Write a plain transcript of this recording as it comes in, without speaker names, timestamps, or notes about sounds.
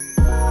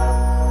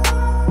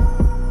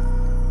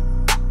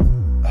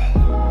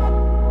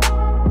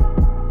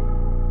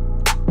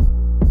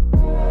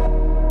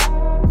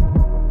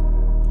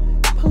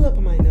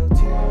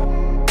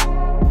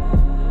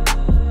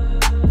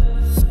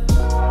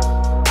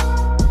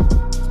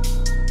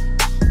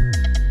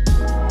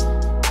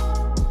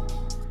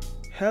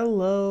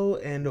Hello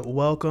and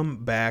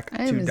welcome back I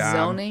to am Dom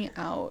zoning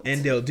out.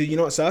 and Dill. Dude, you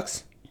know what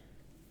sucks?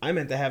 I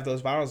meant to have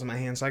those bottles in my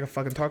hand so I could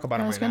fucking talk about I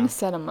them was right gonna now.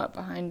 set them up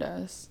behind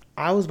us.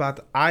 I was about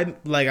to. I'm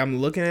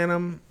looking at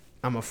them.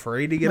 I'm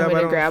afraid to get Want up. me I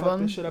to don't grab fuck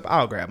them? this shit up.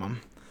 I'll grab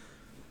them.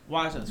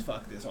 Watch us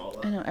fuck this all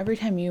up. I know. Every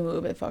time you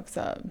move, it fucks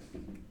up.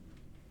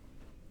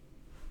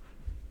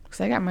 Cause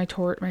I got my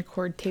cord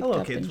taped Hello,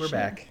 up. kids. and We're shit.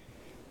 back.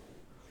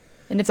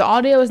 And if the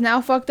audio is now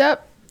fucked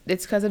up,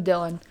 it's because of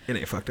Dylan. It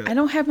ain't fucked up. I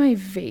don't have my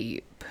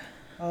vape.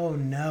 Oh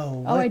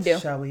no. Oh, I do.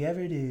 What shall we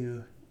ever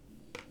do?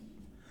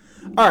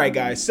 All right,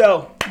 guys.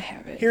 So I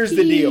have it. here's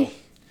the deal.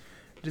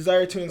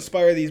 Desire to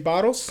inspire these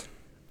bottles.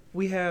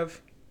 We have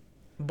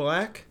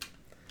black,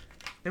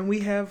 and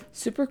we have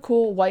Super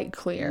cool white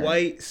clear.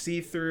 white,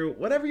 see-through,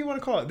 whatever you want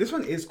to call it. This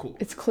one is cool.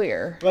 It's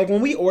clear. Like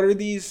when we ordered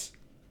these,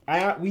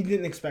 we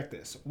didn't expect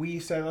this. We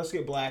said let's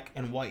get black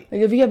and white.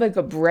 Like if you have like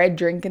a red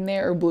drink in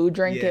there or blue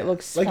drink, Yeah. it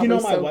looks like probably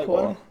my so white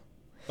cool. one,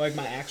 like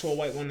my actual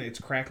white one. It's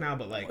cracked now,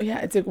 but like Yeah,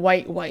 it's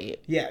like white.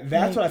 yeah,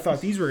 that's what I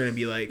thought these were gonna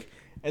be like.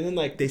 And then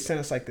like they sent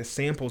us like the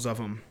samples of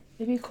them.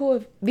 It'd be cool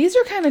if these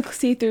are kind of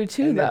see through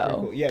too, And they're pretty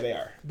though. cool. Yeah, they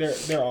are.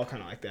 They're all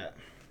kind of like that.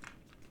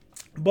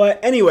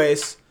 But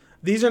anyways,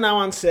 these are now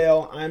on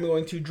sale. I'm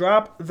going to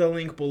drop the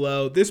link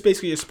below. This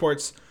basically just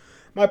supports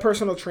my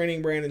personal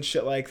training brand and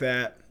shit like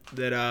that.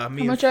 That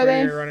me How much and are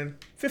Freddie they? are running.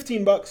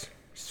 $15.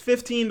 It's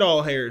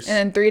 $15 hairs.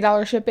 And then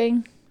 $3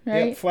 shipping,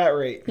 right? Yep, flat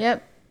rate.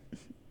 Yep.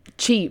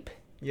 Cheap.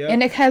 Yep.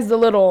 And it has the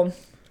little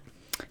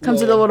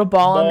comes with a little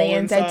ball on the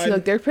inside too.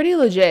 Like they're pretty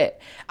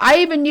legit. I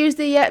even used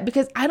it yet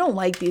because I don't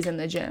like these in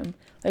the gym.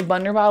 Like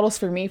blender bottles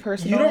for me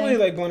personally. You don't really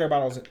like blender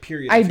bottles,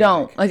 period. I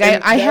don't. Like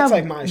I have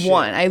like my shit.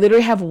 one. I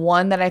literally have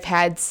one that I've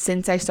had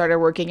since I started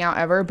working out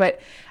ever,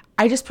 but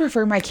I just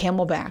prefer my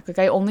Camelback. Like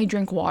I only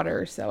drink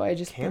water, so I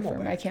just prefer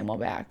my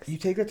Camelbacks. You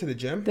take that to the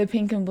gym? The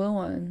pink and blue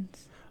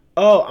ones.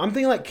 Oh, I'm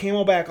thinking like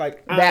Camelback,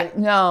 like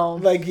No.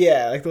 like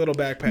yeah, like the little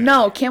backpack.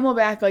 No,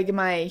 Camelback, like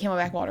my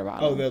Camelback water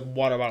bottle. Oh, the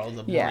water bottle,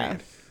 the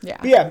brand. Yeah.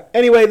 But yeah.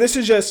 Anyway, this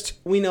is just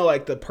we know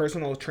like the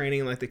personal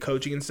training, like the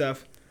coaching and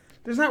stuff.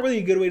 There's not really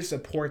a good way to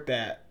support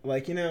that,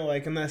 like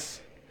like unless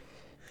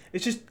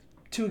it's just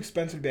too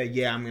expensive to be like,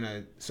 yeah, I'm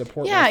gonna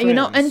support. Yeah, my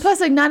friends. and plus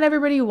like not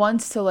everybody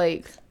wants to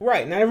like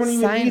right, not everyone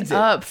even sign needs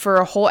up for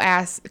a whole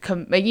ass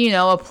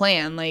a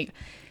plan. Like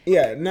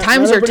yeah,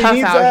 times not are tough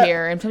needs out that.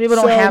 here, and some people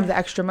don't have the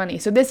extra money.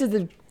 So this is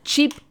a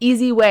cheap,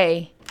 easy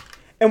way.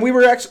 And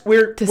we're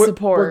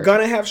support. We're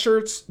gonna have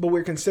shirts, but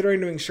we're considering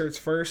doing shirts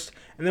first.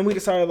 And then we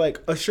decided like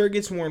a shirt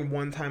gets worn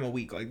one time a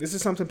week. Like this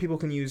is something people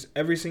can use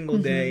every single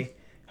day.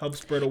 Help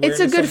spread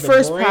awareness. It's a good of the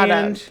first brand.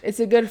 product. It's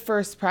a good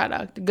first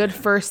product. Good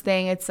first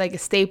thing. It's like a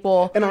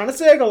staple. And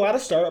honestly, like a lot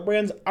of startup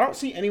brands, I don't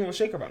see anyone with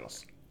shaker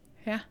bottles.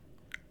 Yeah.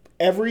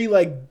 Every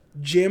like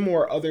gym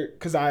or other,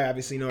 because I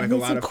obviously know like And a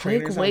it's lot a of quick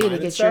trainers way to online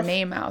and get stuff. your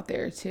name out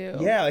there too.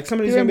 Yeah, like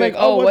somebody's People gonna are be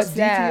like, "Oh, what's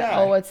that? DTI?"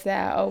 Oh, what's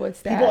that? Oh,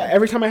 what's that? People,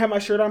 every time I have my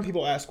shirt on,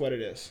 people ask what it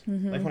is.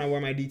 Like when I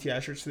wear my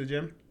DTI shirts to the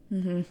gym.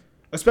 Mm-hmm.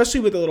 Especially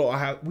with the little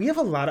Ohio. We have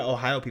a lot of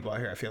Ohio people out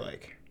here, I feel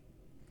like.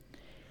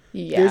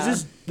 Yeah. There's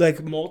just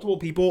like multiple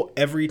people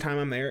every time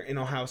I'm there in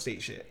Ohio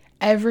State shit.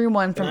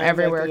 Everyone from And I have,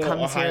 everywhere like, the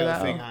little comes here Ohio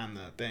though. thing on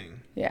the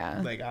thing.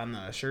 Yeah. Like on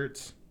the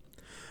shirts.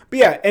 But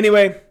yeah,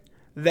 anyway,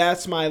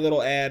 that's my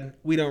little ad.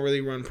 We don't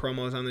really run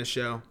promos on this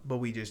show, but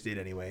we just did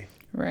anyway.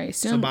 Right.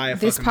 Soon, buy a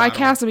this fucking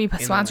podcast will be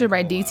bottle sponsored by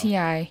in a while.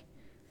 DTI.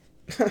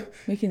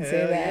 We can say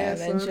Hell that yeah,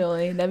 son.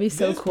 eventually. That'd be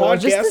so This cool.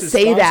 Just podcast to is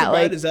say sponsored that,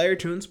 by like, Desire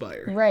to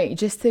Inspire. right?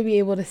 Just to be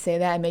able to say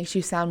that, it makes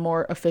you sound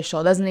more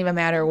official. It doesn't even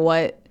matter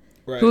Right.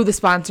 who the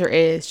sponsor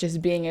is.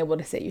 Just being able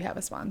to say you have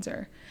a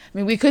sponsor. I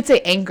mean, we could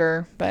say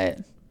Anchor, but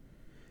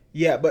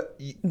Yeah, but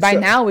by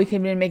now we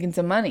could be making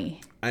some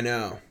money. I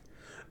know,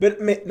 but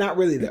not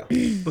really though,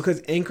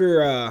 because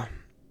Anchor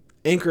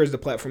is the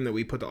platform that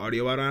we put the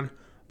audio out on.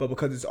 But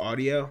because it's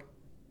audio,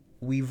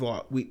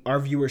 our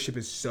viewership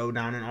is so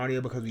down in audio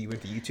because we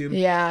went to YouTube.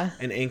 Yeah.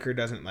 And Anchor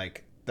doesn't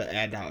like the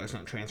ad dollars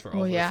don't transfer over.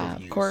 Well, yeah, for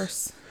views. of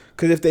course.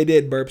 Because if they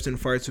did, burps and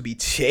farts would be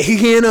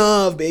taking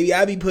off, baby.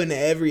 I'd be putting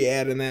every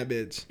ad in that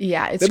bitch.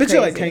 Yeah, it's that bitch crazy.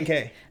 are like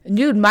 10K.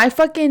 Dude, my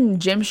fucking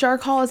Gymshark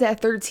haul is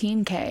at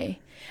 13K.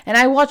 And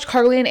I watch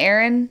Carly and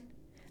Aaron.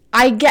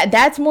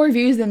 That's more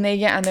views than they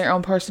get on their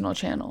own personal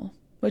channel,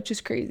 which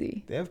is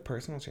crazy. They have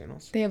personal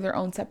channels. They have their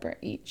own separate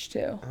each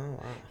too. Oh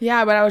wow.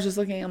 Yeah, but I was just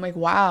looking. I'm like,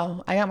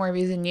 wow, I got more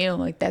views than you.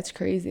 Like that's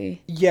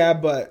crazy. Yeah,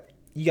 but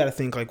you got to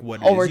think like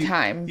what it Over is.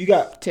 time, You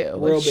got too,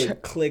 real which-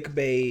 big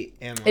clickbait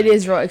and like, It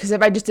is real because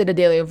if I just did a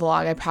daily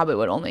vlog, I probably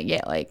would only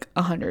get like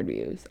 100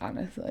 views,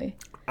 honestly.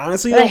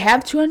 honestly. But I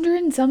have 200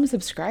 and some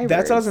subscribers.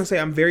 That's what I was gonna say.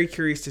 I'm very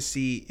curious to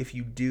see if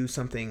you do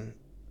something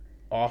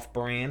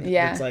off-brand.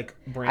 Yeah. It's like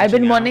I've been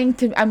branching out. wanting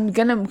to. I'm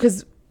gonna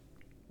because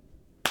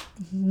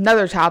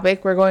another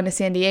topic. We're going to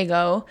San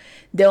Diego.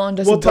 Dylan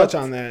just We'll booked- touch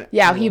on that.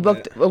 Yeah, a he little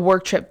booked bit. a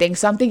work trip thing.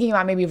 So I'm thinking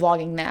about maybe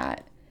vlogging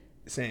that.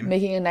 Same.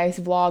 Making a nice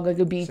vlog, like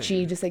a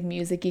beachy, just like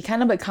music-y,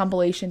 kind of like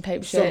compilation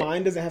type So shit.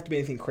 mine doesn't have to be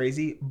anything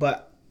crazy,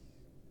 but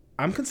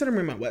I'm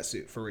considering my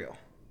wetsuit for real.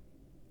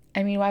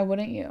 I mean, why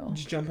wouldn't you?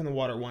 Just jump in the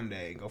water one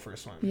day and go for a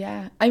swim.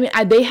 Yeah. I mean,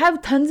 they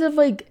have tons of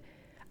like,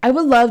 I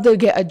would love to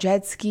get a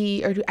jet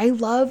ski I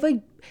love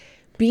like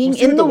being We'll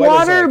see in what the weather's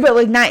water, like. but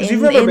like not 'Cause in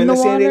you've never been the to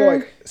San Diego. water.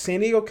 Like San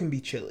Diego can be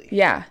chilly.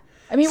 Yeah.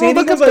 I mean, San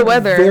we'll look up Diego's, the like,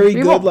 weather. very We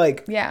good, won't-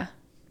 like, yeah.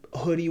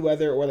 hoodie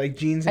weather or like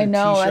jeans and I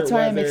know. t-shirt That's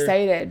why I'm weather.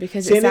 excited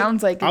because San it Di-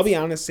 sounds like I'll be it's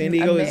honest, San a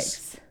Diego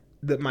mix.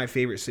 is my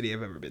favorite city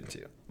I've ever been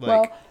to.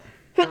 Like,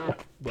 Well,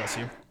 bless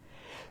you.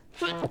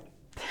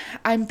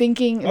 I'm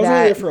thinking I was only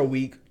there that for a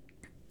week,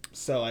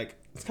 so like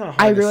it's kind of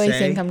hard I to really say.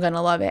 think I'm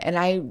gonna love it, and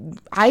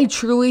I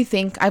truly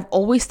think I've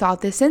always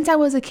thought this since I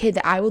was a kid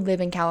that I would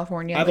live in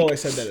California. I've like,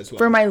 always said that as well.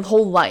 for my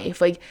whole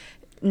life, like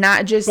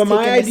not just. But take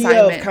my an idea of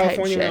assignment type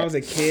California when I shit. was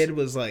a kid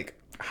was like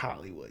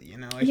Hollywood, you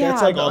know? Like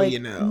that's like but, all you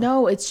know.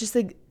 No, it's just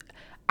like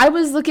I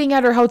was looking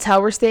at our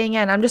hotel we're staying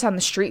in. I'm just on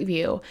the street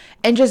view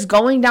and just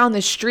going down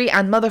the street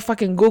on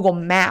motherfucking Google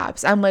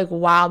Maps. I'm like,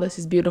 wow, this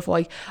is beautiful.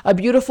 Like a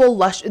beautiful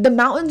lush. The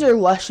mountains are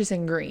luscious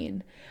and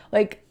green.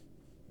 Like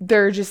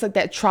they're just like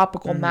that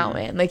tropical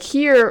mountain. Like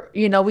here,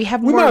 you know, we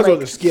have We more might as well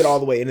like, just get all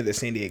the way into the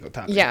San Diego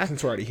topic Yeah.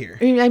 since we're already here.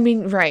 I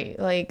mean, right.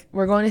 Like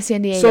we're going to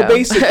San Diego. So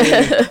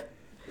basically,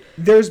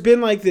 there's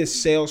been like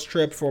this sales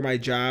trip for my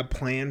job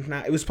planned.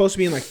 Now it was supposed to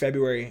be in like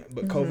February,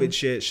 but COVID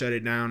shit shut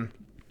it down,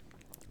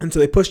 and so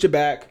they pushed it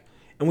back.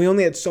 And we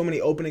only had so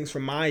many openings for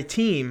my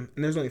team,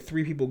 and there's only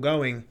 3 people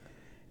going,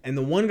 and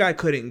the one guy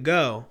couldn't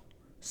go.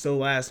 So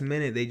last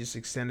minute they just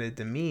extended it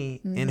to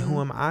me, and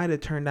who am I to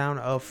turn down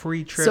a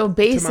free trip? So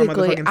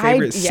basically, to my motherfucking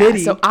favorite city?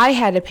 so I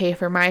had to pay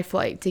for my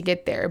flight to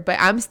get there, but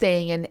I'm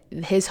staying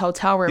in his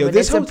hotel room, Yo, and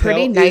this it's a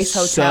pretty hotel nice is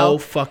hotel.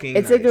 so fucking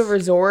It's like a nice.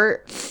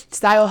 resort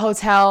style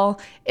hotel.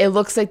 It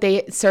looks like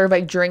they serve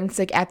like drinks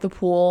like at the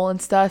pool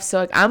and stuff. So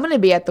like I'm gonna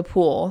be at the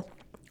pool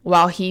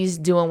while he's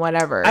doing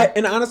whatever.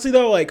 And honestly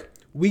though, like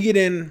we get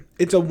in,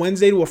 it's a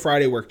Wednesday to a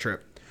Friday work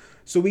trip.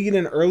 So we get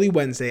in early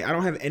Wednesday. I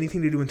don't have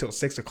anything to do until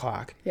 6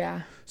 o'clock.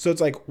 yeah. So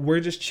it's like we're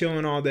just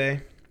chilling all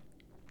day.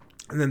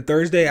 And then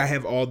Thursday I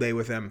have all day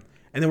with them.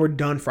 And then we're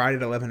done Friday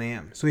at 11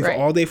 a.m. So we have Right.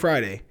 all day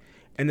Friday.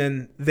 And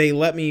then they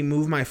let me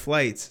move my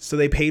flights. So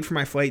they paid for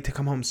my flight to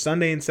come home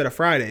Sunday instead of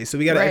Friday. So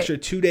we got an Right. extra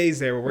 2 days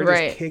there where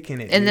we're just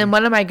kicking it. And then dude.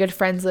 one of my good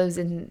friends lives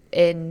in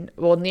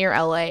near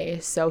LA,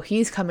 so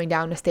he's coming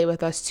down to stay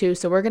with us too.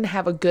 So we're gonna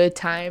have a good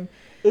time.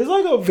 It's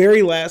like a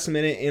very last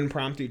minute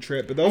impromptu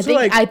trip. But those are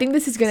like I think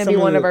this is gonna some be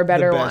one of the- our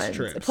better the best ones.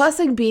 trips. Plus,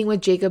 like being with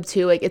Jacob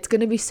too, like it's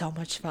gonna be so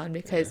much fun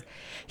because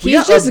We he's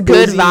got a just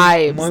good busy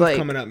vibes. month Like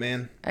coming up,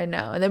 man. I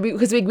know, and then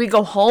we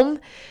go home,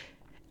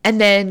 and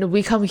then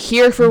we come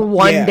here for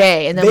one Yeah.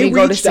 day, and then They we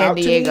go to reached San out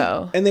me,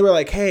 Diego. and they were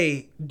like,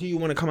 "Hey, do you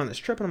want to come on this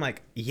trip?" And I'm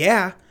like,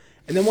 "Yeah."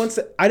 And then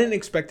I didn't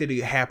expect it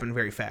to happen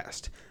very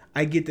fast.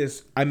 I get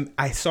this.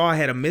 I saw I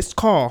had a missed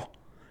call,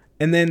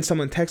 and then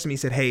someone texted me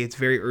said, "Hey, it's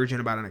very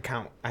urgent about an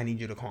account. I need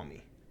you to call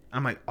me."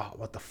 I'm like, "Oh,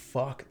 what the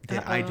fuck did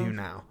I do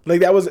now?" Like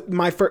that was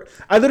my first.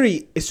 I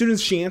literally, as soon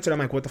as she answered, I'm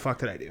like, "What the fuck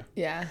did I do?"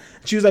 Yeah,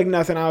 She was like,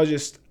 "Nothing. I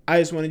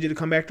just wanted you to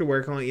come back to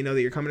work and let you know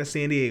that you're coming to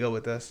San Diego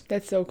with us."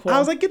 that's so cool. I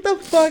was like, "Get the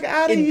fuck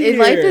out of here!"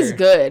 Life is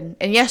good.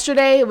 And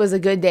yesterday was a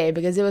good day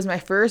because it was my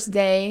first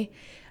day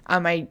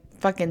on my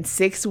fucking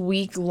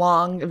 6-week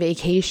long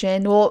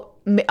vacation. Well,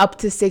 up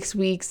to 6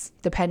 weeks,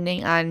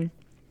 depending on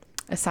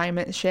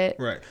assignment shit.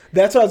 Right.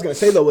 That's what I was gonna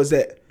say though, was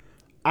that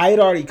I had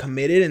already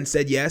committed and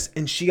said yes,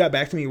 and she got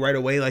back to me right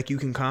away, like, "You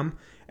can come."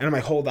 And I'm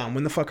like, "Hold on,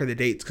 when the fuck are the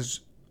dates? Because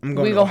I'm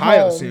going We to go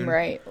Ohio home, soon."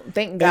 right?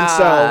 Thank And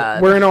God.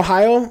 so we're in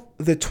Ohio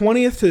the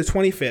 20th to the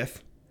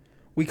 25th.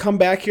 We come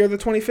back here the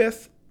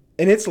 25th,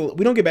 and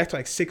we don't get back to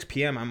like 6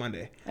 p.m. on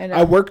Monday. I know.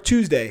 I work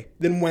Tuesday,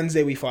 then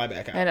Wednesday we fly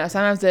back out. I know. So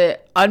I have to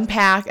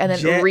unpack and then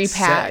Jet repack.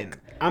 setting.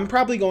 I'm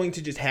probably going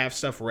to just have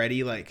stuff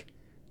ready, like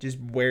just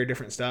wear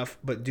different stuff,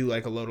 but do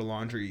like a load of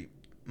laundry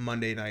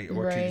Monday night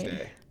or Right.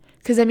 Tuesday.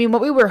 Because I mean,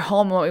 what we wear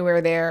home and what we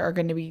wear there are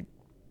going to be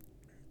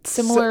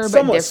similar but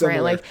somewhat different.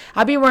 similar. Like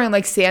I'll be wearing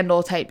like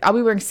sandal type. I'll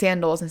be wearing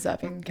sandals and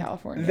stuff in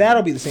California.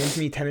 That'll be the same for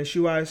me, tennis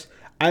shoe wise.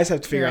 I just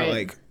have to figure out Right.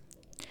 like,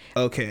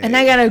 okay. And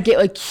I gotta get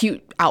like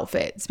cute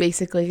outfits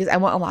basically because I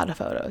want a lot of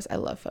photos. I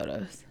love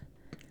photos.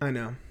 I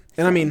know.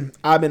 And I mean,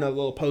 I'm in a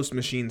little post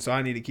machine, so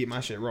I need to keep my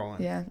shit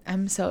rolling. Yeah,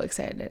 I'm so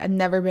excited. I've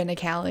never been to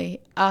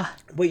Cali.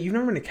 Wait, you've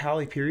never been to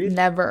Cali, period?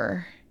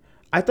 Never.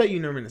 I thought you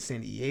never been to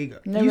San Diego.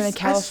 Never been to I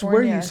swear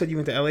California. you said you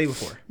went to LA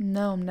before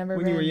No, never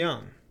when been. you were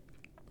young.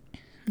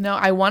 No,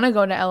 I want to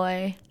go to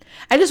LA.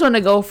 I just want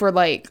to go for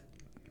like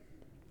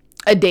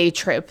a day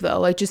trip though.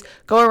 Like just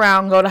go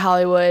around, go to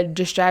Hollywood,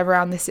 just drive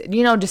around the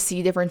city, just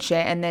see different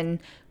shit and then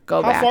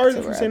go back. How far is to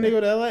it from wherever. San Diego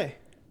to LA?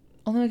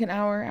 Only like an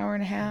hour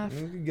and a half.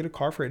 You could get a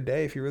car for a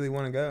day if you really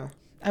want to go.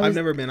 was- I've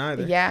never been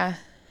either. Yeah.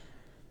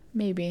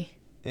 Maybe.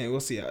 Yeah, we'll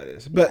see how it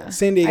is. But Yeah.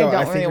 San Diego, I don't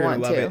I think really you're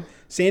want gonna love to. it.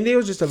 San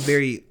Diego's just a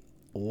very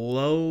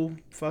low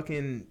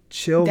fucking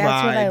chill That's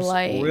vibes. what I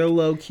like. Real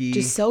low key.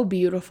 Just so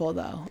beautiful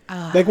though.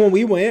 Like when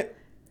we went,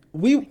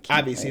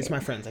 obviously it's my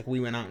friends. Like we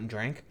went out and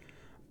drank,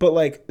 but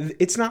like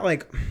it's not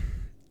like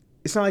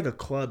a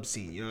club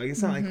scene. Like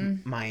it's not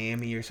like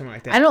Miami or something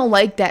like that. I don't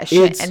like that shit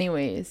It's-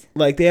 anyways.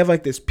 Like they have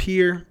like this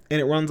pier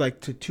and it runs like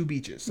to 2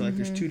 beaches. So like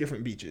Mm-hmm. there's 2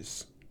 different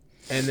beaches,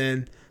 and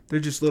then they're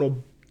just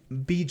little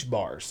beach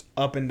bars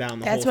up and down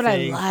the That's whole what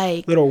thing. I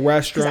like. Little 'Cause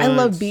restaurants. I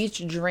love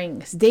beach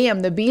drinks.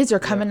 Damn, the bees are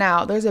coming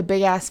out. There's a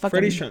big ass fucking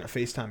Freddie's trying to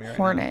FaceTime me right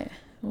hornet.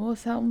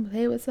 What's up?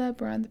 Hey, what's up?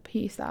 We're on the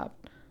P. Stop.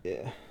 now.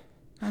 Yeah.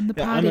 On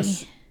the I'm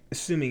potty.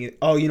 assuming it.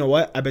 Oh, you know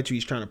what? I bet you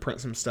he's trying to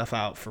print some stuff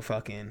out for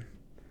fucking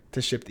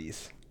to ship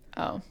these.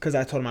 Oh, Because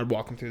I told him I'd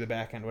walk him through the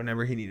back end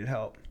whenever he needed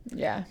help.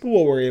 yeah. But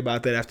we'll worry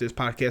about that after this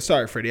podcast.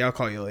 Sorry, Freddie. I'll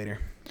call you later.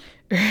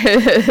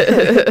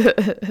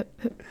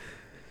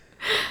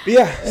 But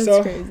yeah, That's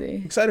so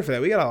crazy. excited for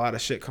that. We got a lot of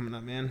shit coming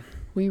up, man.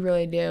 We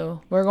really do.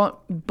 We're going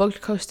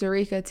booked Costa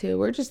Rica too.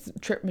 We're just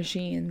trip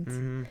machines.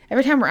 Mm-hmm.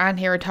 Every time we're on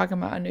here, we're talking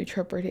about a new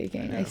trip we're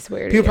taking. I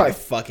swear to People you. probably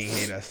fucking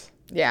hate us.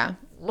 Yeah.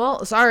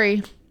 Well,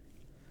 sorry.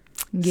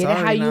 Get Sorry,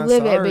 it how you not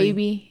live it, sorry.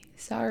 baby.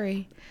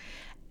 Sorry.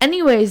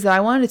 Anyways, though,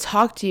 I wanted to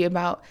talk to you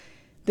about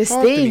this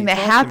Talk to me, thing that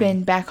talk to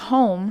happened back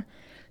home.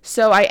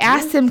 So I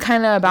asked him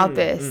kind of about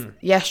this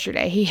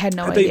yesterday. He had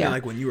no I think you idea. meant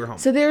like when you were home.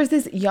 So there's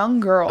this young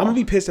girl. I'm gonna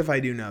be pissed if I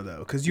do know though,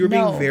 because you were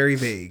No. being very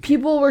vague.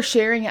 People were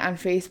sharing it on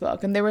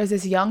Facebook, and there was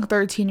this young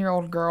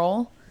 13-year-old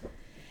girl,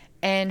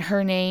 and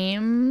her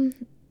name,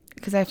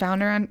 because I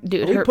found her on,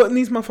 dude. Are we Her, putting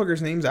these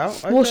motherfuckers' names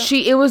out? Like well, that?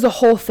 it was a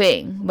whole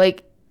thing.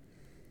 Like,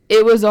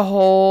 it was a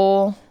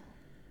whole.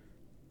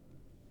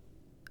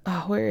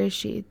 Oh, where is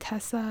she?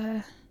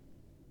 Tessa.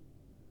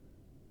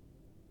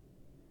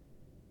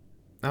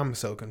 I'm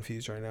so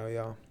confused right now,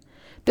 y'all.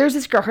 There's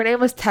this girl. Her name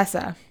was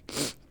Tessa.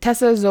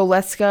 Tessa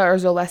Zoleska or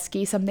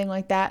Zoleski, something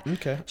like that.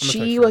 Okay.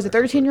 She was a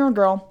 13-year-old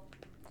girl,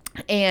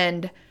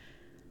 and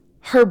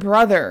her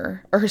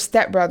brother or her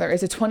stepbrother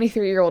is a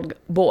 23-year-old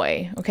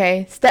boy.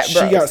 Okay,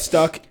 stepbrother. She got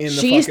stuck in the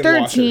She's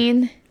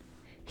fucking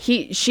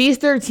 13. She's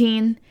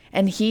 13,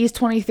 and he's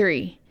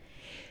 23.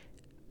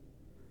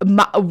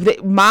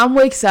 Mom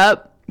wakes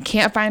up,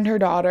 can't find her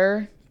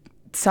daughter.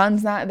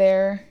 Son's not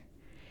there.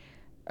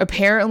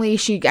 Apparently,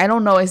 I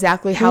don't know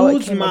exactly how it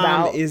Whose came mom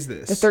about. is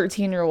this? The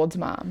 13-year-old's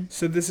mom.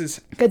 So this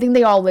is, I think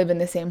they all live in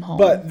the same home.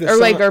 but the or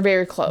like son- are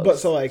very close. but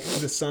so like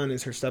the son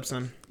is her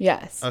stepson.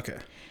 Yes. Okay.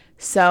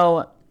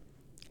 So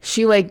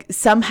she like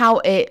somehow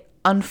it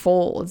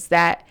unfolds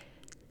that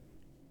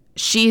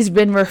she's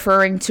been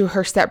referring to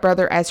her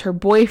stepbrother as her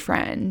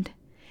boyfriend,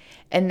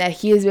 and that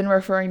he has been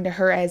referring to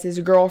her as his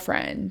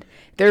girlfriend.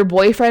 They're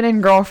boyfriend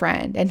and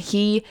girlfriend, and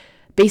he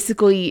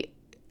basically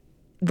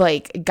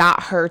like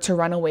got her to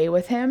run away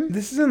with him.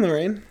 This is in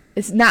Lorraine.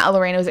 It's not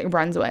Lorraine, it was in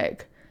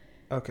Brunswick.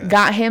 Okay.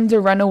 Got him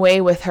to run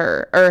away with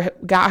her, or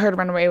got her to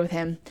run away with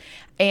him.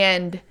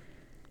 And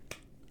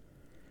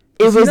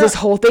it Is he was this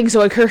not- whole thing. So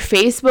like her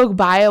Facebook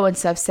bio and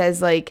stuff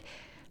says like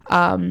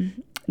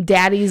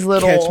daddy's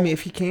little, Catch me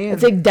if you can.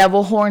 it's like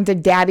devil horns,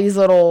 like daddy's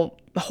little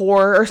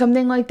whore or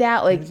something like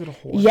that. Like, Daddy's little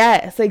whore.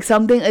 yes, like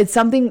it's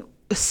something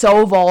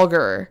so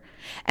vulgar.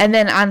 And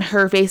then on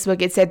her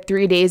Facebook, it said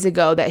 3 days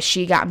ago that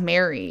she got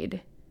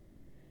married.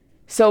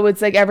 So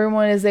it's like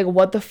everyone is like,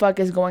 what the fuck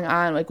is going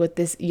on like with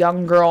this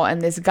young girl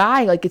and this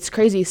guy? Like, it's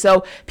crazy.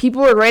 So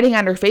people were writing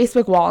on her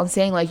Facebook wall and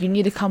saying like, you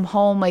need to come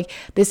home. Like,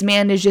 this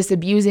man is just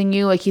abusing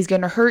you. Like, he's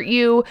going to hurt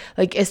you.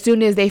 Like, as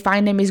soon as they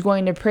find him, he's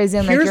going to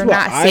prison. Like, Here's you're what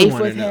not I safe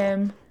wanna with know.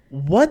 him.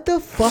 What the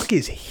fuck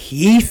is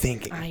he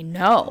thinking? I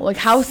know. Like,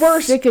 how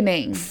First-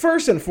 sickening.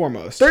 First and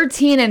foremost.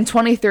 13 and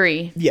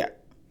 23. Yeah.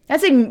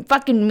 That's like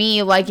fucking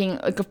me liking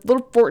like a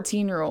little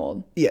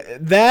 14-year-old. Yeah,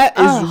 that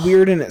is Ugh.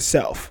 weird in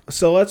itself.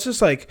 So let's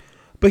just like,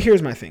 but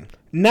here's my thing.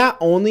 Not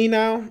only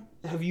now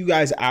have you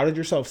guys outed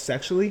yourself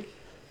sexually,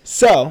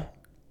 so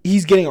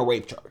he's getting a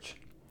rape charge.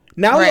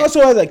 Now he Right.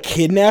 also has a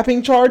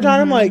kidnapping charge on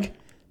him. Like,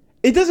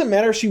 it doesn't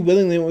matter if she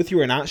willingly went with you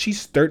or not.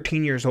 She's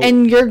 13 years old.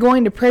 And you're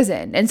going to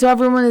prison. And so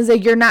everyone is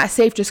like, you're not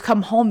safe. Just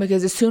come home,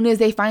 because as soon as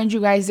they find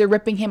you guys, they're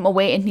ripping him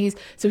away. And he's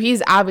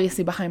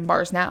obviously behind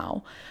bars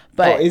now.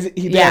 But Oh,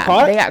 they got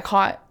caught? They got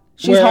caught.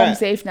 She's Where home at?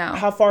 safe now.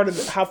 How far did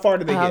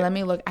they get? Let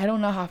me look. I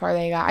don't know how far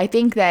they got. I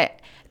think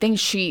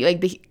she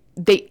like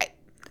they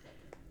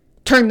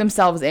turned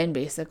themselves in,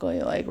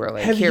 basically. Like, we're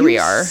like, here we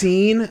are.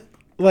 Seen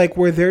like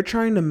where they're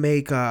trying to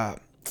make I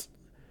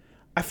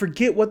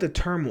forget what the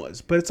term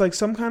was, but it's like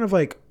some kind of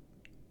like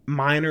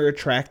minor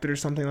attracted or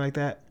something like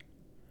that.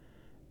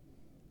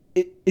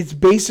 It's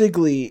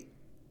basically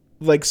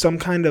like some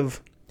kind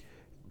of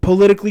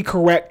politically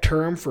correct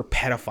term for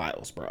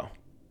pedophiles, bro.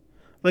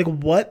 Like,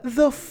 what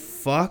the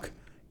fuck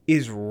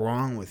is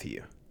wrong with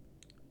you?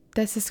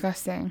 That's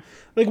disgusting.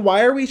 Like,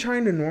 why are we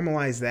trying to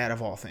normalize that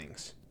of all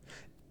things?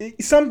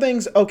 Some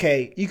things,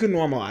 okay, you can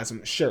normalize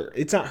them. Sure,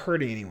 it's not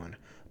hurting anyone.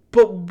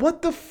 But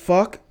what the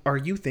fuck are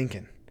you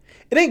thinking?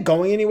 It ain't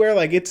going anywhere.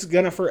 Like, it's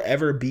gonna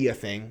forever be a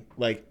thing.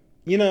 Like,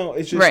 you know,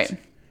 it's just... Right.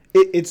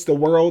 It's the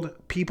world.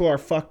 People are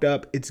fucked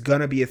up. It's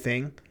gonna be a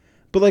thing.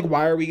 But, like,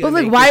 why are we gonna But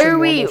like, make why this a are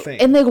we normal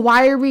thing? and like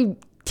why are we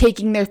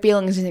taking their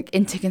feelings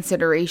into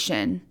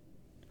consideration?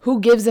 Who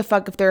gives a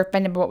fuck if they're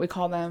offended by what we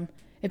call them?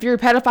 If you're a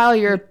pedophile,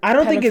 you're a I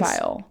don't think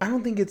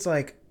it's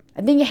like...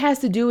 I think it has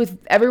to do with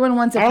everyone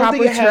wants a I don't proper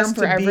think it has term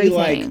for to be,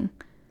 everything. like,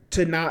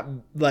 to not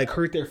like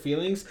hurt their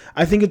feelings.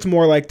 I think it's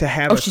more like to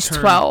have she's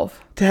term, 12.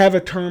 to have a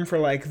term for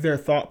like their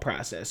thought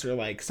process or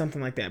like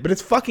something like that. But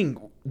it's fucking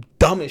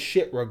dumb as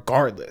shit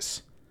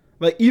regardless.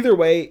 Like, either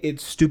way,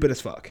 it's stupid as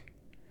fuck.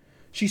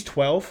 She's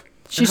 12.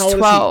 She's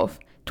 12.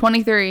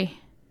 23.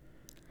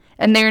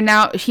 And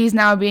he's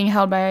now being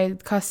held by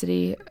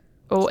custody.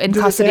 Oh, in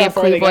custody of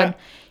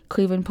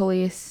Cleveland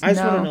police. I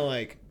just want to know,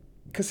 like,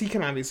 because he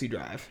can obviously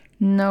drive.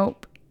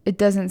 Nope. It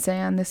doesn't say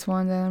on this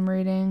one that I'm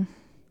reading.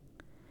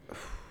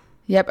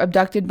 Yep,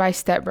 abducted by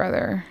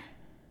stepbrother,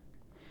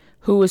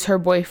 who was her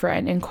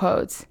boyfriend, in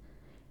quotes,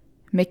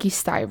 Mickey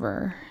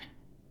Stiver.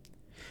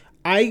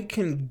 I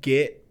can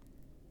get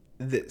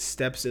that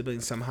step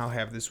siblings somehow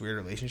have this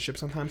weird relationship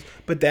sometimes,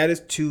 but that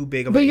is too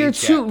big of a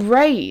age gap.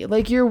 Right.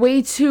 Like, you're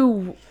way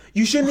too...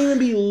 You shouldn't even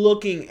be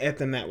looking at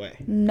them that way.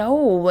 No,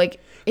 like...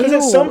 Because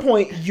at some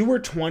point, you were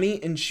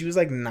 20 and she was,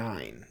 like,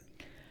 9.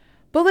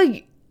 But,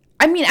 like...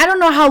 I mean, I don't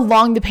know how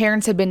long the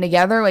parents had been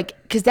together,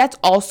 like, because that's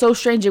also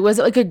strange. It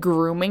wasn't like a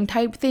grooming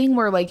type thing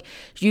where, like,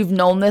 you've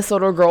known this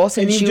little girl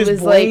since she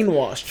was, like,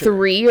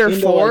 3 or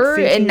 4,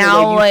 like, and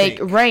now, like,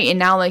 right, and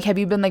now, like, have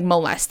you been, like,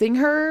 molesting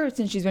her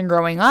since she's been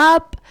growing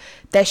up?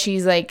 That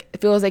she's, like,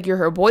 feels like you're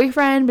her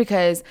boyfriend?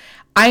 Because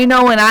I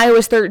know when I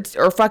was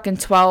 13 or fucking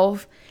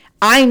 12,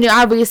 I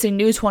obviously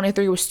knew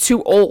 23 was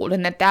too old,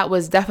 and that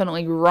was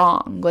definitely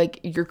wrong.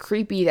 Like, you're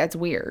creepy, that's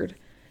weird,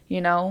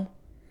 you know?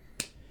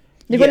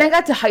 Like, when I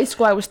got to high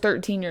school, I was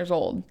 13 years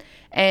old.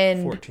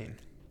 And 14.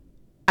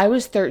 I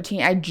was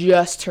 13. I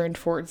just turned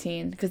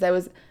 14 because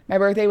my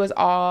birthday was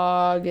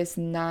August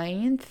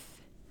 9th.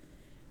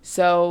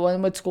 So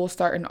when would school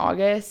start in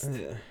August?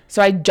 Yeah.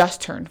 So I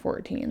just turned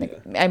 14.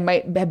 Like, I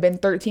might have been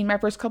 13 my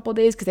first couple of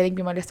days because I think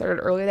we might have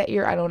started early that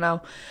year. I don't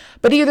know.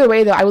 But either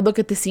way, though, I would look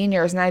at the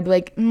seniors and I'd be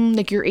like,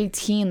 like, you're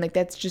 18. Like,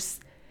 that's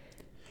just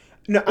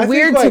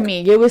weird to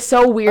me. It was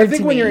so weird to me. I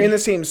think when you're in the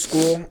same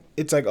school,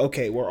 it's like,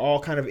 okay, we're all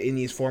kind of in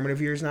these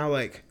formative years now.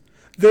 Like,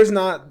 there's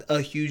not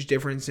a huge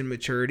difference in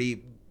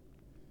maturity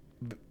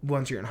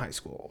once you're in high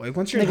school. Like,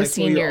 once you're in high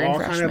school, you're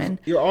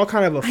all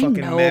kind of a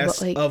fucking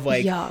mess of,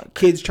 like, yuck.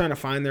 Kids trying to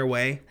find their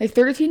way. Like,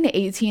 13 to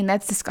 18,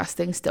 that's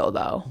disgusting still,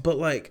 though. But,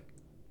 like,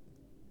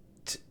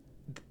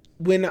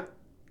 when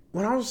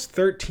I was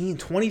 13,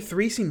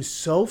 23 seems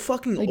so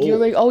fucking old. Like, you're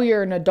like, oh,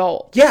 you're an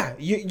adult. Yeah,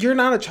 you're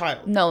not a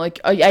child. No, like,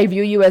 I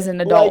view you as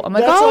an adult. Like, I'm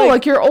like, oh,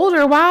 like, you're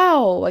older.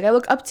 Wow. Like, I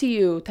look up to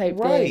you type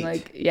thing.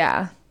 Like,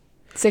 yeah.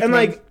 Sickening.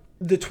 And, like,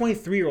 the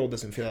 23-year-old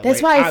doesn't feel that way.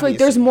 That's why I feel like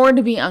there's more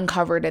to be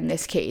uncovered in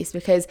this case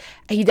because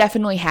he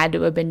definitely had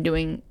to have been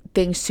doing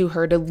things to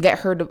her to get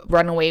her to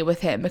run away with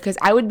him because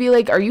I would be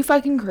like, are you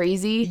fucking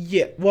crazy?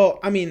 Yeah. Well,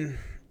 I mean,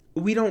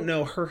 we don't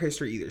know her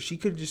history either. She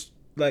could just...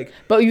 Like,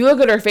 but you look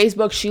at her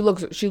Facebook,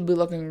 she'd be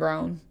looking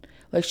grown.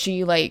 Like,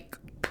 she, like,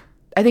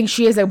 I think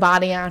she has a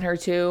body on her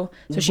too,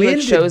 so she, like,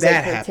 shows,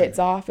 like, her tits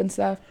off and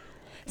stuff.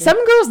 Some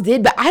girls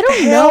did, but I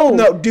don't know.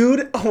 No,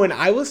 dude. When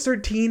I was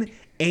 13,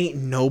 ain't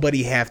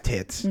nobody have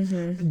tits.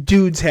 Mm-hmm.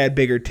 Dudes had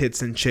bigger tits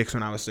than chicks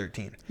when I was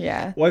 13.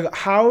 Yeah. Like,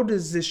 how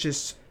does this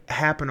just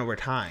happen over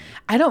time?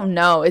 I don't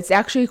know. It's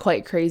actually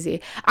quite crazy.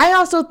 I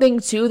also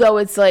think too, though,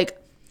 it's like,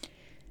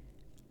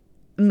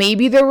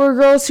 maybe there were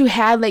girls who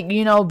had, like,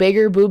 you know,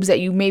 bigger boobs that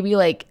you maybe,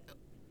 like,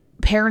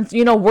 parents,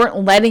 you know,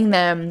 weren't letting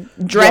them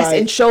dress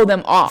and show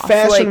them off.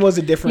 Fashion like, was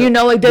a different, you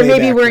know, like, they're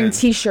maybe wearing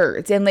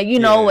t-shirts and, like, you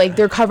know, like,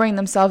 they're covering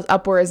themselves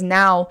up, whereas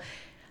now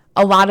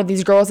a lot of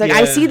these girls, like,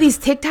 I see these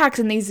TikToks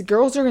and these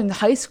girls are in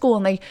high school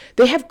and, like,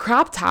 they have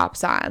crop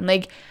tops on.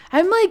 Like,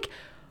 I'm like,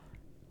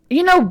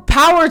 you know,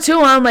 power to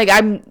them. Like,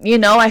 you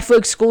know, I feel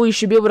like school, you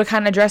should be able to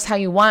kind of dress how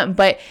you want,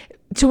 but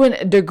to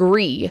a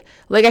degree,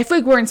 like, I feel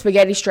like wearing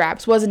spaghetti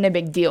straps wasn't a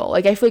big deal.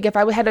 Like, I feel like if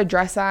I had a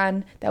dress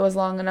on that was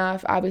long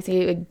enough,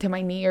 obviously, like, to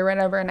my knee or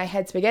whatever, and I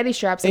had spaghetti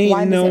straps, like,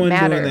 why does it matter? Ain't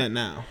no one doing that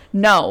now.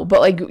 No, but,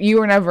 like, you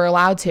were never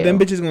allowed to. Them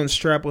bitches going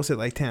strapless at,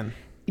 like, 10.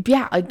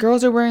 Yeah, like,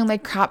 girls are wearing,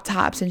 like, crop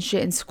tops and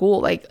shit in school,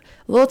 like,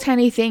 little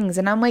tiny things,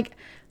 and I'm like,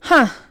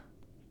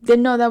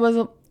 didn't know that was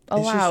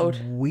allowed. It's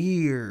just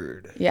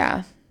weird.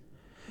 Yeah.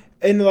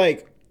 And,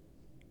 like,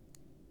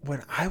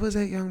 when I was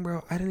that young,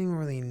 bro, I didn't even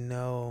really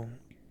know.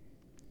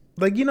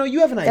 Like, you know, you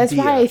have an idea. That's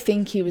why I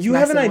think he was. You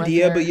have an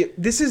idea, but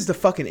this is the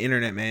fucking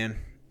internet, man.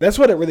 That's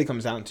what it really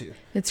comes down to.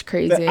 It's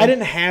crazy. I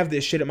didn't have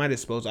this shit at my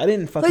disposal. I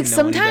didn't fucking know any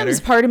better. Like,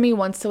 sometimes part of me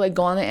wants to, like,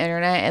 go on the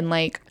internet and,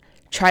 like,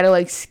 try to,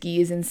 like,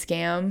 skis and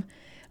scam,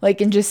 like,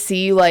 and just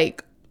see,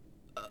 like,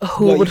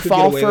 who would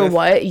fall for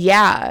what.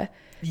 Yeah.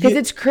 Because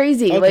it's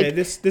crazy. Okay, like,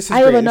 this is I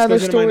have another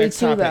story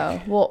too,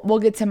 though. We'll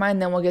get to mine,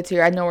 then we'll get to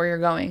your. I know where you're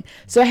going.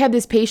 So I had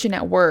this patient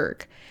at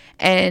work,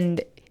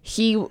 and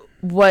he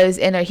was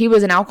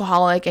an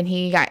alcoholic, and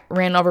he got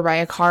ran over by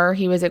a car.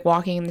 He was, like,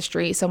 walking in the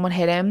street. Someone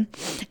hit him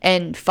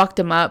and fucked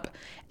him up,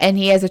 and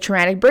he has a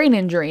traumatic brain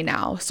injury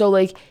now. So,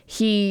 like,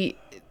 he,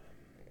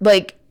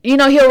 like, you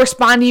know, he'll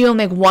respond to you in,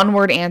 like,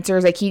 one-word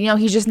answers. Like,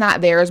 he's just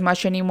not there as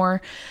much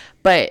anymore.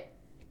 But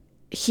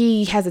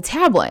he has a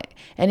tablet,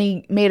 and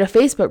he made a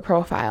Facebook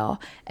profile,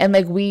 and,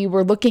 like, we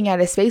were looking at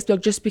his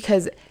Facebook just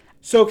because.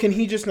 So can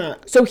he just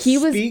not? So he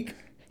speak?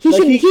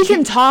 He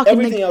can talk and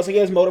everything else. Like, he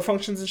has motor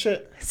functions and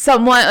shit.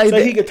 Somewhat like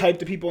so he could type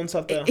to people and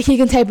stuff though. He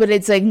can type, but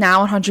it's like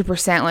now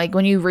 100% like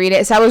when you read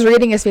it. So I was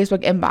reading his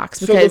Facebook inbox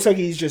because so it looks like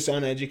he's just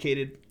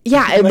uneducated.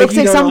 Yeah, it looks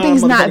like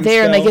something's not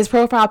there. And like his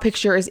profile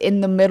picture is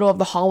in the middle of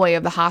the hallway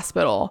of the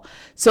hospital.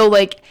 So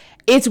like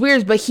it's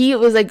weird, but he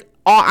was like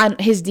on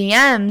his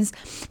DMs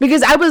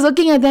because I was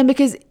looking at them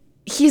because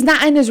he's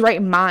not in his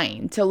right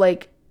mind to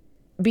like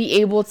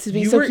be able to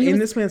be. You were in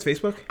this man's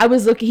Facebook? I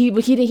was looking.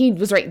 He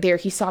was right there.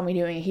 He saw me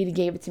doing it. He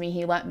gave it to me.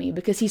 He let me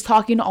because he's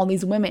talking to all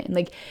these women.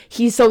 Like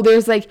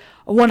there's like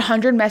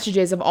 100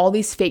 messages of all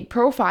these fake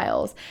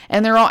profiles,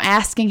 and they're all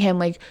asking him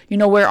like,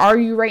 where are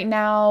you right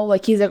now?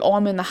 Like he's like, oh,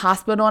 I'm in the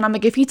hospital, and I'm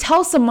like, if he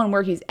tells someone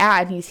where he's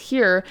at and he's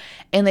here,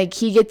 and like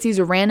he gets these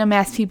random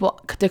ass people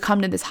to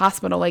come to this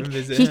hospital, like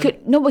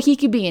but he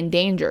could be in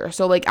danger.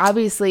 So like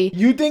obviously,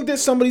 you think that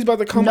somebody's about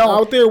to come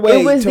out their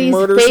way to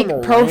murder some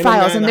fake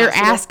profiles, and they're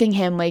asking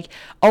him like,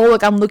 oh,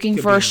 like I'm looking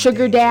for a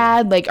sugar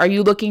dad. Like, are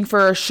you looking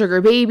for a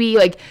sugar baby?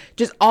 Like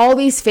just all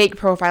these fake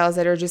profiles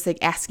that are just like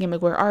asking him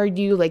like, where are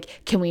you?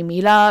 Like, can we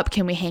meet up?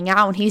 Can we hang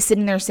out? And he's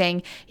sitting there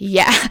saying,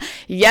 yeah,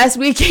 yes,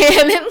 we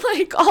can. And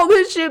like all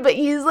this shit, but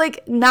he's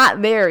like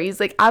not there.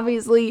 He's like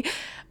obviously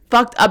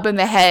fucked up in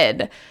the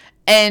head.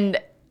 And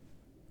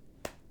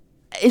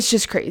it's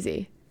just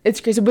crazy.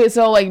 It's crazy. But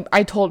so like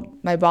I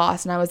told my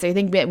boss and I was like, I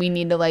think that we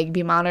need to like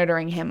be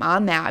monitoring him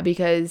on that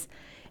because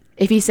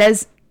if he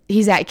says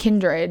he's at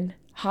Kindred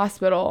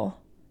Hospital,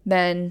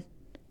 then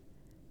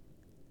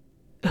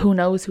who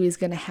knows who he's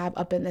going to have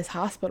up in this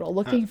hospital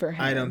looking for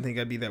him. I don't think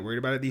I'd be that worried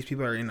about it. These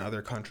people are in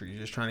other countries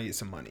just trying to get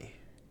some money.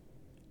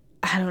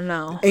 I don't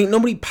know. Ain't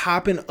nobody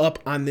popping up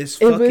on this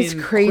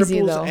fucking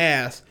cripple's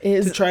ass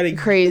to try to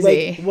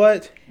crazy. Like,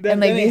 what? And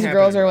like these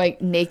girls are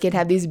like naked,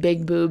 have these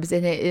big boobs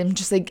in it.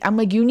 And I'm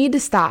like, you need to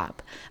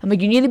stop. I'm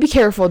like, you need to be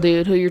careful,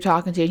 dude, who you're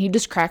talking to. And he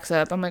just cracks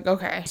up. I'm like,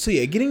 okay. So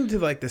yeah, getting to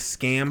like the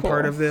scam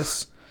part of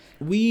this,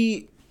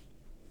 we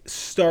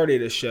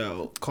started a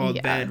show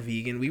called Bad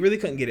Vegan. We really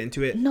couldn't get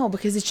into it. No,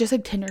 because it's just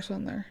like Tinder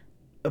Swindler.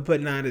 But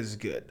not as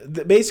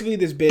good. Basically,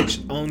 this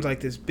bitch owns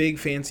like this big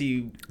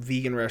fancy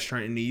vegan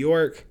restaurant in New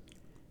York.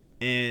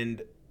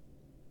 And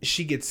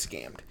she gets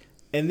scammed.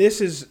 And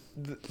this is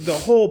the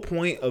whole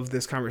point of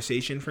this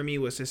conversation for me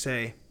was to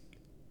say,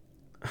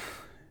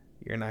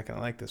 you're not going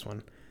to like this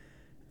one.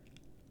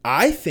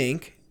 I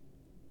think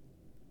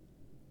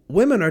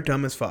women are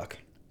dumb as fuck.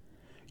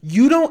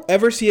 You don't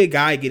ever see a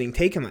guy getting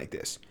taken like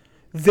this.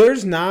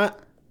 There's not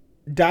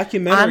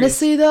documentaries.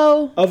 Honestly,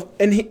 though.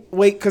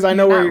 Because I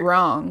know you're not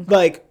wrong.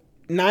 Like,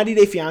 90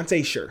 Day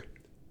Fiancé, sure.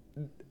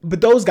 But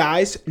those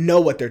guys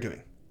know what they're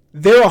doing.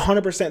 They're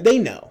 100%. They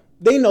know.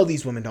 They know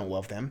these women don't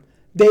love them.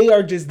 They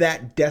are just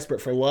that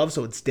desperate for love,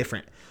 so it's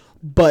different.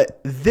 But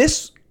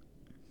this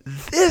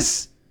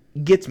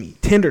gets me.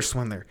 Tinder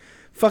Swindler.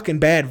 Fucking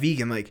Bad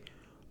Vegan. Like,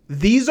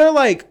 these are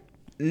like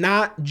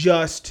not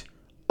just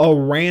a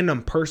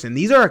random person.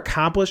 These are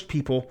accomplished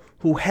people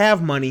who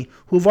have money,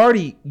 who've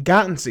already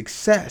gotten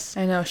success.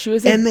 I know. She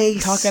was like,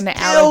 talking to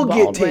Alec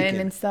Baldwin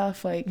and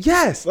stuff. Like,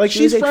 yes, like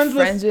she's friends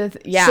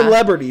with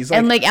celebrities. Like,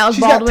 and like Alec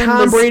she's Baldwin got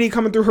Tom Brady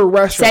coming through her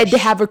restaurant. Said to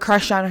have a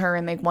crush on her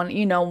and like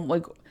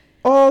like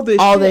all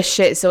this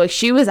shit. So like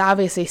she was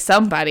obviously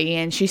somebody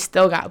and she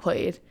still got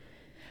played.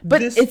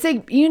 But it's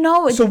like,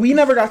 so we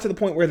never got to the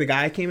point where the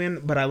guy came in,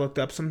 but I looked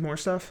up some more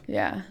stuff.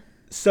 Yeah.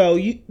 So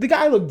the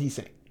guy looked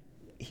decent.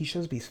 He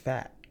shows me he's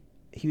fat.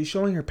 He was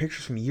showing her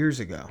pictures from years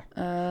ago.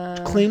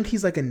 Claimed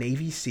he's like a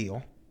Navy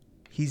SEAL.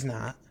 He's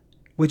not.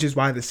 Which is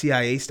why the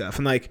CIA stuff.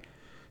 And like,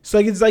 so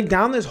like it's like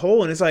down this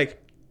hole and it's like,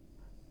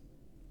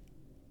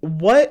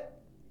 what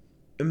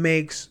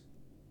makes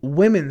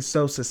women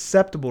so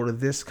susceptible to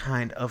this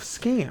kind of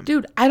scam?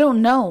 Dude, I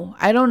don't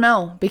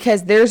know.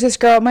 Because there's this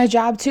girl at my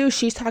job too.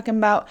 She's talking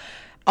about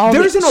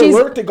there's an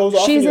alert that goes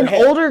off in your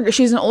head.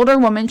 She's an older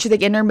woman. She's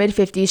like in her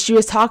mid-50s. She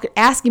was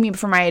asking me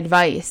for my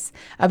advice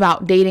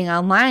about dating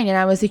online. And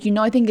I was like,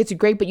 I think it's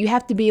great, but you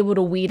have to be able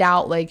to weed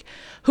out like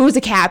who's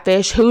a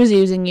catfish, who's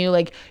using you.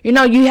 Like,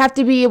 you have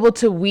to be able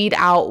to weed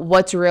out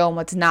what's real and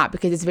what's not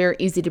because it's very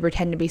easy to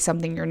pretend to be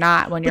something you're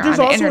not when you're on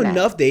the internet. There's also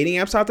enough dating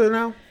apps out there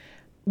now.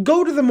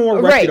 Go to the more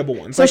reputable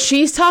ones. So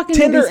she's talking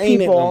Tinder to these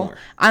people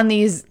on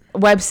these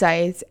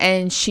websites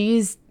and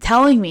she's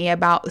telling me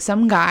about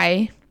some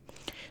guy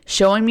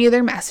showing me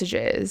their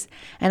messages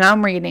and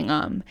I'm reading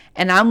them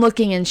and I'm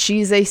looking and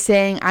she's like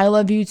saying, I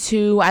love you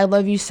too. I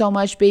love you so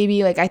much,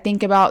 baby. Like I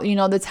think about,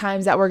 the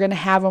times that we're going to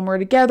have when we're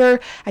together.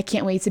 I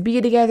can't wait to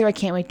be together. I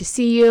can't wait to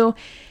see you.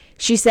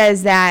 She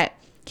says that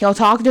he'll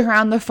talk to her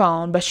on the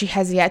phone, but she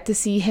has yet to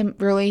see him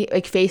really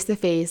like face to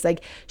face.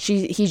 Like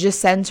he just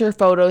sends her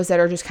photos that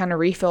are just kind of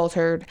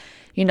refiltered.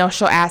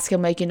 She'll ask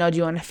him like, do you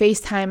want to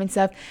FaceTime and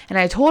stuff? And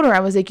I told her, I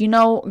was like,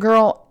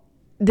 girl,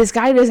 this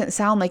guy doesn't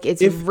sound like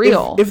it's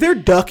real. If they're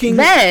ducking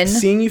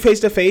seeing you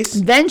face to face.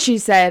 Then she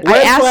said,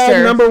 I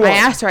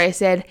asked her, I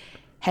said,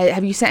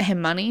 have you sent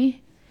him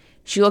money?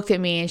 she looked at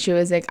me and she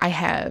was like, I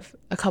have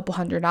a couple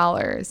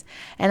 $100.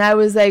 And I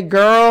was like,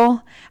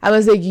 girl, I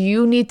was like,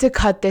 you need to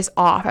cut this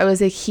off. I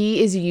was like,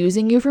 he is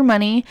using you for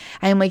money.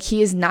 I'm like,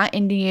 he is not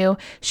into you.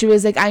 She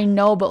was like, I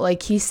know, but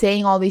like, he's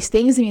saying all these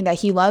things to me that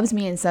he loves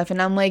me and stuff.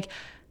 And I'm like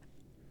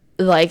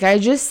I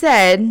just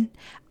said,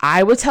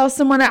 I would tell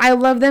someone that I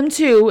love them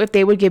too. If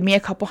they would give me a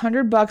couple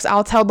 $100,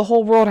 I'll tell the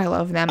whole world I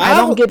love them. I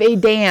don't give a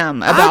damn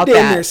about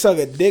that. I'll suck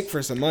a dick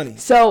for some money.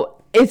 So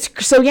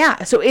it's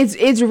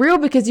real,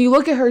 because you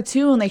look at her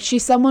too, and like,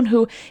 she's someone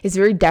who is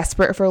very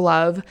desperate for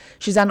love.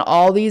 She's on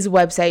all these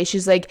websites.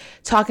 She's like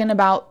talking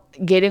about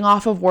getting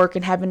off of work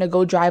and having to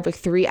go drive like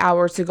 3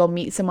 hours to go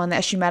meet someone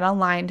that she met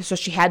online. So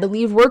she had to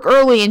leave work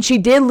early, and she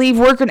did leave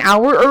work an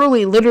hour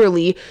early,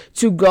 literally,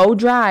 to go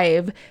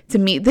drive to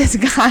meet this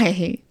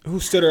guy. Who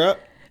stood her up?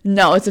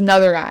 No, it's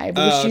another guy.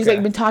 Because she's okay.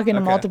 like been talking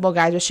to multiple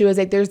guys, but she was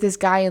like, there's this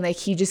guy, and like,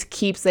 he just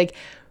keeps like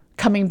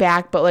coming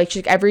back. But like,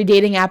 she's like, every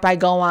dating app I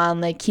go on,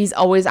 like, he's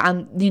always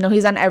on,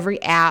 he's on every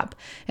app.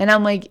 And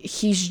I'm like,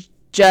 he's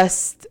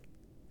just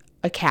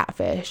a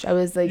catfish. I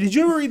was like, did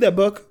you ever read that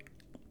book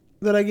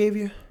that I gave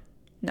you?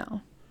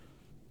 No.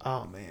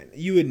 Oh man,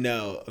 you would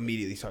know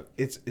immediately.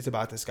 It's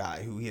about this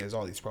guy who he has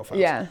all these profiles.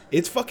 Yeah,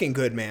 it's fucking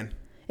good, man.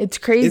 It's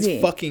crazy.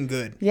 It's fucking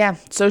good. Yeah.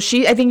 So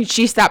I think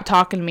she stopped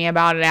talking to me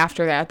about it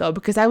after that, though,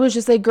 because I was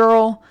just like,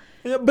 girl.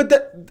 Yeah, but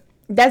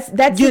that's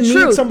you the need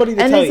truth. Somebody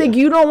to and tell it's like,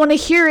 you don't want to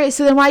hear it,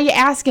 so then why are you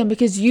asking?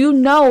 Because you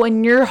know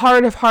in your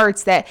heart of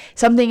hearts that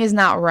something is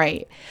not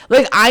right.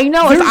 Like, I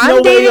know if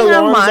I'm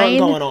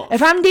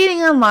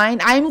dating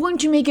online, I'm going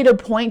to make it a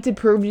point to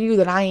prove to you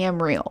that I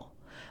am real.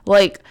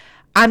 Like,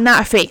 I'm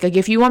not fake. Like,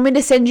 if you want me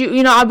to send you,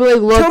 I'll be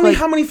like, look. Tell me like,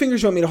 how many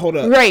fingers you want me to hold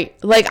up. Right.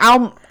 Like,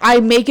 I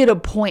make it a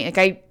point. Like,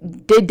 I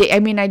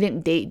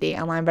didn't date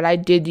online, but I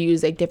did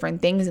use like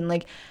different things, and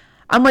like,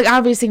 I'm like,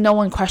 obviously no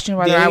one questioned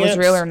whether I was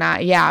real or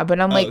not. Yeah,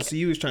 but I'm like, so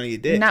you was trying to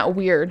get dick. Not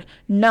weird.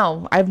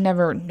 No, I've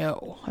never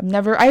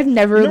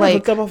you like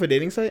hooked up off a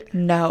dating site?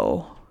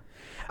 No.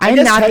 I'm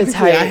not the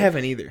type. I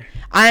haven't either.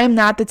 I am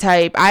not the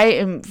type. I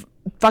am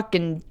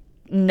fucking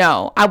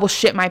no. I will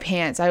shit my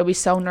pants. I will be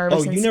so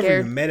nervous and scared. Never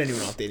even met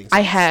anyone off dating sites?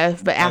 I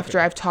have, but after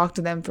I've talked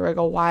to them for like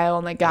a while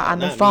and like got on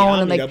the phone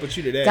and like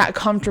got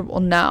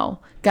comfortable. No,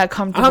 got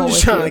comfortable. I'm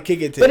just trying to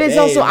kick it today. But it's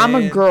also, I'm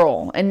a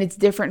girl, and it's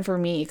different for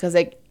me because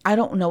like I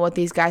don't know what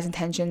these guys'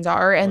 intentions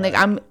are, and like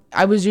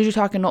I was usually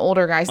talking to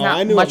older guys,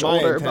 not much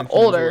older, but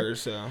older,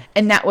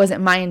 and that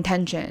wasn't my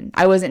intention.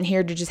 I wasn't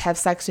here to just have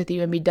sex with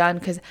you and be done,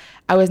 because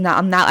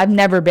I've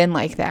never been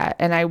like that,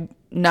 and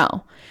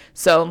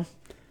so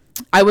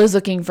I was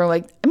looking for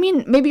like,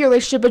 maybe a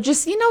relationship, but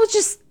just,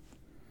 just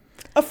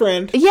a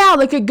friend. Yeah,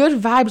 like a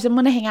good vibe,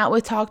 someone to hang out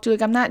with, talk to.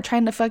 Like, I'm not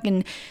trying to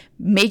fucking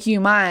make you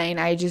mine.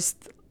 I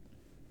just,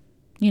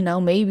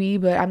 maybe,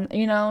 but I'm,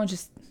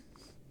 just,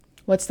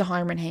 what's the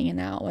harm in hanging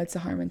out? What's the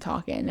harm in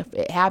talking? If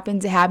it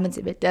happens, it happens.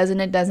 If it doesn't,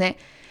 it doesn't.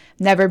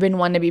 Never been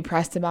one to be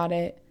pressed about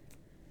it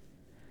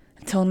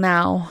until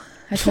now.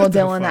 I told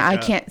Dylan that I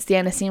can't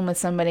stand a scene with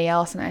somebody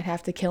else, and I'd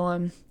have to kill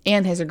him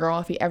and his girl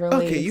if he ever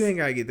leaves. Okay, you ain't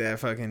gotta get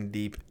that fucking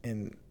deep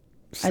and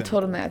simple. I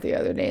told him that the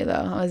other day, though.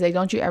 I was like,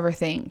 don't you ever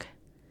think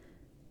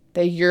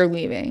that you're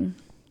leaving.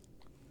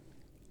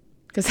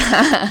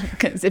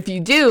 Because if you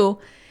do,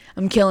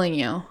 I'm killing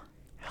you.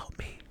 Help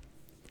me.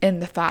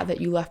 And the thought that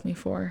you left me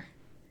for.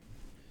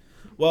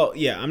 Well,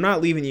 yeah, I'm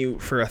not leaving you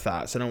for a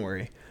thought, so don't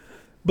worry.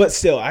 But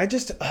still,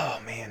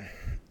 oh man.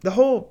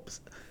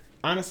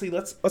 Honestly,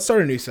 let's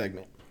start a new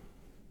segment.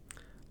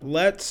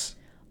 Let's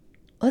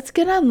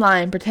get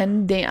online,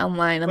 pretend to date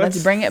online, and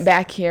let's bring it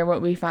back here,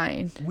 what we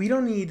find. You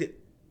don't need to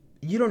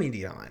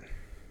get online.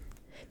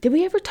 Did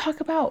we ever talk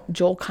about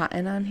Joel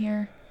Cotton on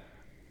here?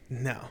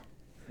 No.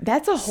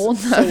 That's a whole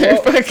nother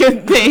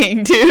fucking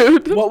thing,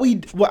 dude.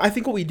 I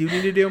think what we do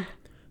need to do,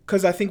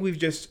 because I think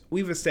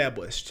we've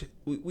established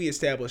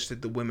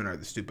that the women are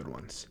the stupid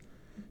ones.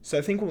 So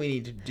I think what we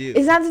need to do.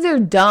 It's not that they're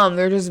dumb,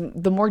 they're just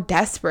the more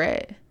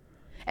desperate.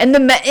 And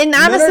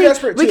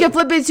honestly, we can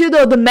flip it too,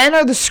 though. The men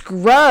are the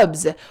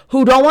scrubs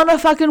who don't want to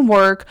fucking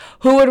work,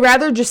 who would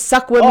rather just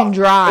suck women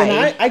dry.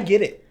 And I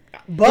get it.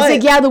 But it's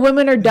like, yeah, the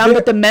women are dumb,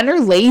 but the men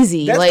are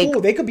lazy. That's cool.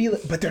 They could be,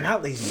 but they're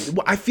not lazy.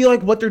 I feel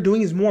like what they're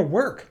doing is more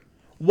work.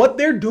 What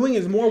they're doing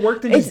is more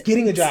work than just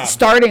getting a job.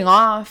 Starting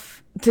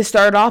off,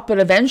 but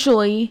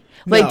eventually,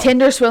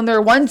 Tinder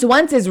swindler, once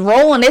is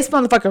rolling, this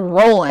motherfucker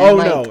rolling. Oh,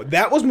 no.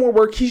 That was more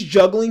work. He's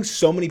juggling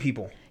so many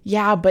people.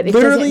 Yeah, but it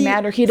doesn't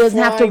matter. He doesn't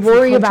have to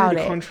worry about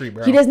it.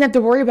 He doesn't have to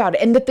worry about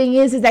it. And the thing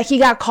is that he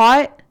got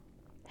caught,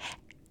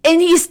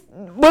 and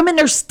women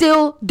are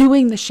still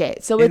doing the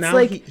shit. So it's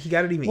like, he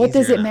got it even what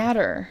easier. Does it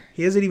matter?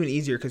 He has it even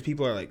easier because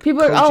people are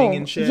coaching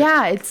and shit.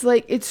 Yeah, it's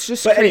like, it's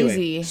just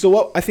crazy. Anyway, so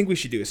what I think we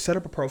should do is set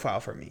up a profile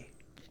for me.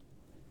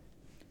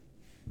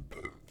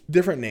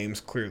 Different names,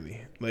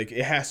 clearly. Like,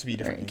 it has to be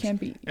different names. It can't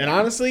be. And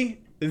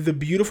honestly, the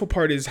beautiful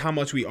part is how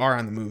much we are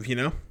on the move,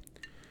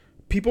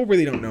 People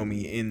really don't know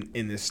me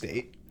in this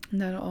state.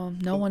 Not at all.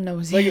 No one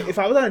knows you. Like, if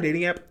I was on a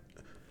dating app,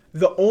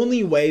 The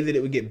only way that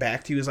it would get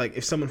back to you is like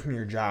if someone from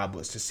your job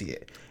was to see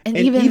it. And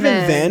even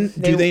then,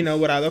 they- do they know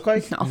what I look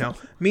like? No.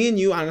 Me and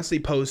you honestly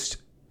post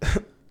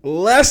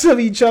less of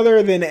each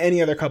other than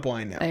any other couple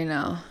I know. I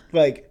know.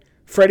 Like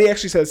Freddie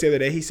actually said this the other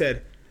day. He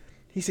said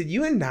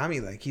you and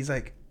Dami, like, he's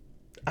like,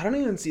 I don't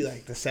even see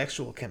like the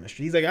sexual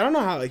chemistry. He's like, I don't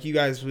know how like you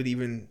guys would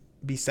even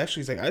be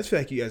sexual. He's like, I just feel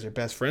like you guys are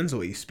best friends the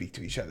way you speak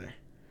to each other.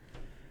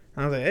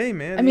 I was like, hey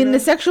man. I mean, the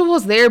sexual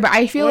is there, but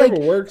I feel like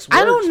works,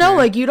 I don't know. man.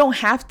 Like, you don't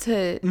have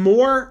to.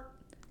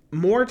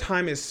 More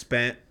time is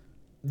spent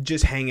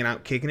just hanging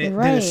out, kicking it,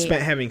 than is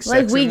spent having sex.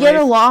 Like, we in get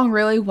life. along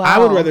really well. I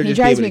would rather he just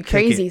be drives able me to kick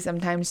crazy it.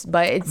 sometimes,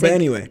 but it's But like,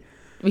 anyway,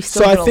 we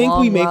still so I get think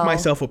we along make well.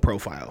 myself a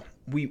profile.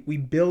 We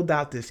build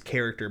out this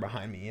character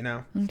behind me, you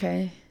know,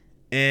 Okay.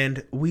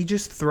 and we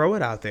just throw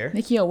it out there.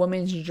 Make you a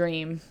woman's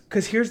dream.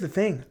 Because here's the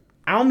thing,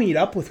 I'll meet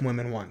up with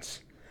women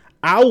once.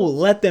 I will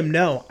let them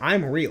know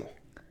I'm real.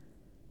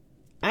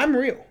 I'm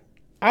real.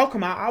 I'll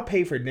come out. I'll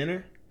pay for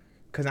dinner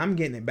because I'm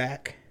getting it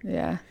back.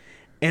 Yeah.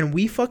 And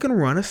we fucking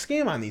run a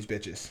scam on these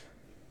bitches.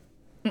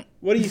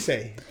 What do you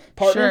say,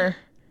 partner?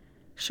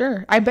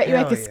 Sure. I bet you I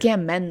Hell could yeah.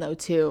 scam men though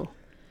too.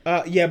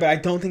 Yeah, but I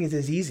don't think it's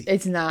as easy.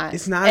 It's not.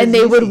 It's not And as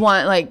they would easy.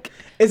 want like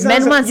It's not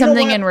men so- want you know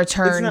something what? in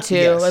return It's too.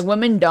 not- yes. Like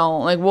women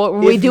don't. Like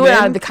we If do it out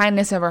men- of the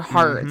kindness of our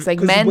hearts. Like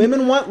 'Cause men.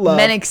 women want love.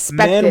 Men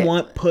expect men it.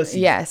 want pussy.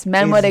 Yes,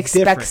 men It's would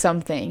expect different.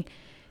 something.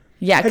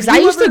 Yeah, Have because you I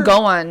used to ever-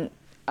 go on.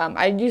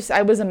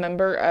 I was a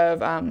member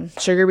of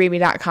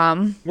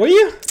SugarBaby.com. Were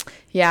you?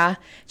 Yeah,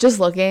 just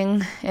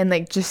looking and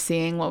like just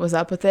seeing what was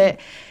up with it.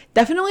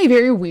 Definitely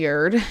very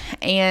weird.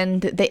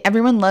 And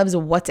everyone loves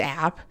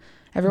WhatsApp.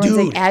 Everyone's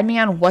Dude. like, add me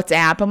on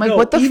WhatsApp. I'm like, No,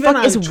 what the even fuck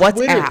on is Twitter,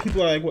 WhatsApp?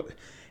 People are like, what?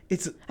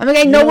 It's. I'm like,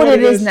 I you know what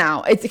it is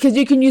now. It's because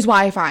you can use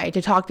Wi-Fi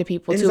to talk to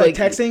people It's too. like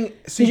texting.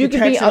 So Because you can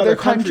could be text in other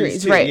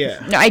countries, too, right?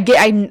 Yeah. No, I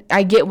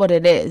get what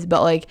it is,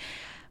 but like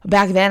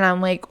back then,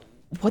 I'm like,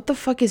 what the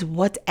fuck is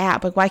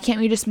WhatsApp? Like, why can't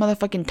we just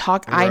motherfucking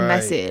talk Right.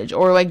 iMessage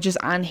or like just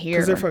on here?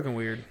 Because they're fucking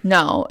weird.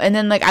 No, and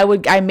then like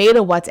I made a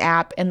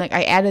WhatsApp and like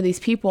I added these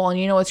people, and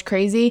you know what's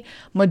crazy?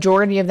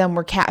 Majority of them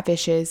were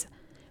catfishes,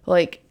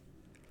 like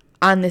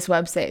on this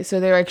website. So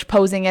they're like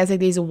posing as like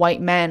these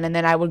white men, and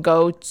then I would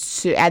go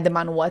to add them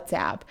on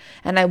WhatsApp,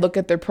 and I look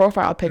at their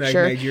profile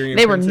picture. Nigerian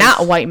They were princess?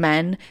 not white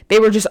men. They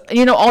were just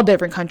all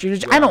different countries,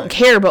 which I don't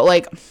care, but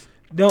like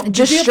Don't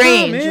just give a fuck,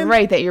 strange, man.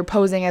 right? That you're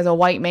posing as a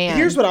white man.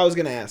 Here's what I was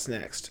gonna ask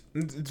next.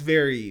 It's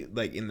very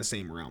like in the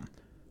same realm.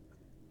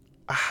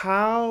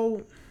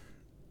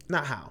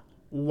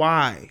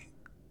 Why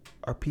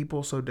are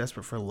people so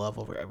desperate for love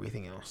over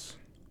everything else?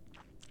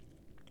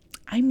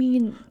 I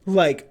mean,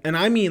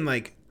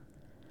 Like,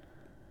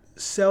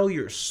 sell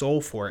your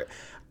soul for it.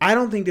 I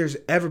don't think there's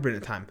ever been a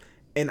time,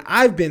 and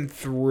I've been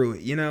through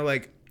it. You know,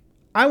 like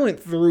I went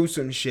through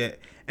some shit,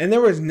 and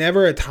there was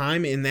never a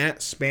time in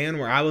that span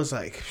where I was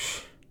like,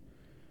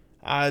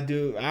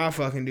 I'll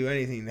fucking do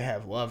anything to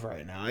have love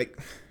right now. Like,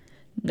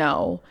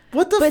 no.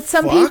 what the But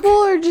some fuck? people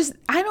are just,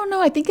 I don't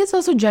know. I think it's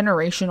also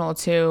generational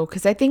too,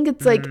 because I think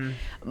it's like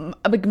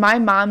my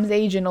mom's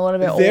age and a little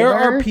bit older. There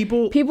are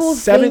people think,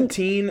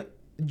 17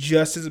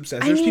 just as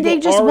obsessed. I There's mean, people they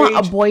just our want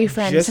age a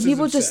boyfriend. Some as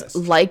people obsessed. just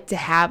like to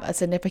have a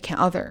significant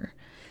other.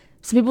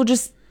 Some people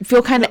just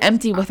feel kind of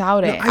empty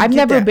without it. I I've get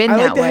never been I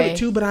that like to have way. it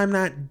too, but I'm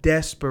not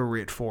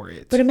desperate for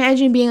it. But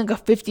imagine being like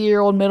a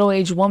 50-year-old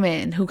middle-aged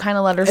woman who kind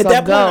of let At herself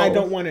that go. point, I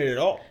don't want it at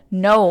all.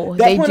 No,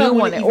 That they point, I do want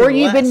want it it. Or even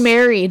you've less. been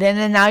married and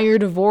then now you're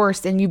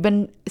divorced and you've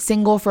been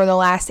single for the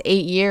last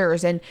 8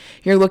 years and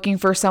you're looking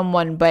for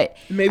someone. But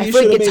Maybe I you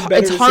feel like should've made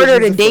better it's harder to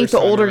decisions the date first the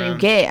time older you around.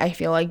 get, I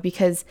feel like,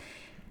 because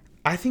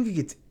I think it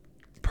gets.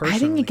 I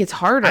think it gets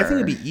harder. I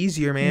think it'd be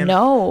easier, man.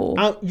 No.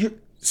 Your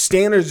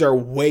standards are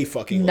way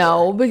fucking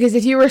No, lower. because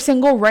if you were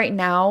single right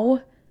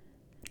now,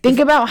 think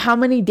about how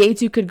many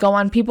dates you could go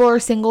on. People are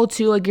single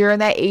too. Like, you're in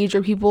that age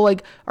where people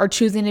like are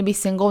choosing to be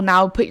single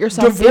now. Put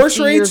yourself Divorce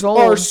 50 rates years old.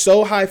 are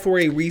so high for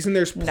a reason.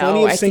 There's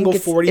plenty of single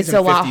 40s it's and 50s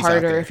a lot out harder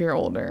there. if you're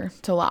older.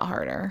 It's a lot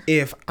harder.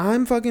 If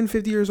I'm fucking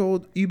 50 years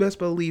old, you best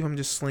believe I'm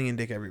just slinging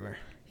dick everywhere.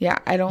 Yeah,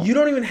 I don't. You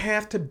don't even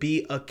have to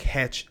be a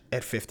catch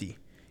at 50.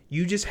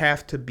 You just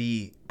have to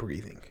be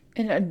breathing.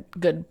 And a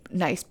good,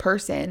 nice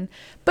person.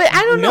 But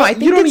I don't know. No, I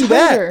think you don't it's need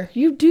that. harder.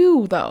 You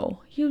do,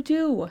 though. You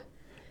do.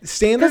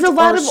 Standards Because a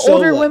lot are of so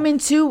older low. women,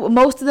 too,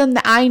 most of them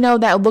that I know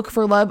that look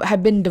for love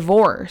have been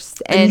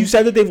divorced. And you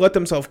said that they've let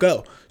themselves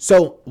go.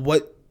 So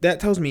what that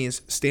tells me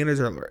is standards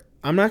are lower.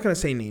 I'm not going to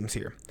say names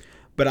here,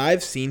 but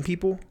I've seen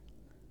people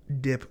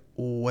dip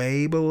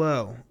way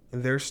below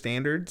their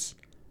standards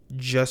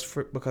just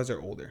because they're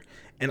older.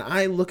 And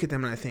I look at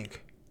them and I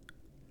think,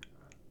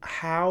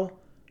 how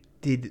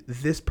did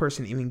this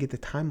person even get the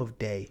time of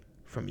day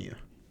from you?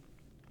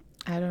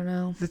 I don't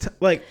know.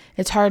 Like,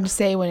 It's hard to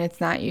say when it's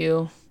not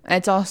you. And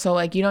it's also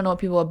like you don't know what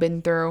people have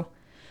been through.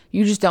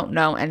 You just don't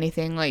know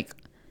anything. Like,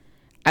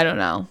 I don't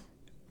know.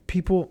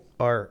 people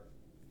are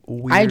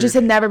weird. I just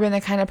have never been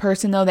the kind of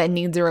person, though, that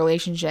needs a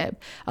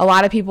relationship. A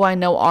lot of people I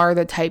know are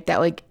the type that,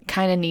 like,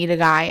 kind of need a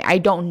guy. I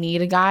don't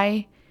need a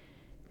guy.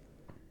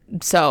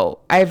 So,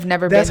 I've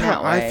never That's been that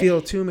how way. I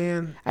feel too,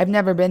 man. I've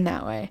never been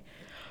that way.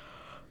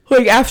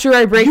 Like after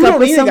I break You up don't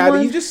with need a guy, but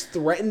someone. you just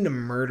threatened to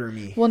murder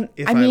me. Well,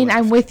 if I mean,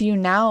 I'm left. with you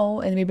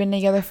now, and we've been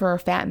together for a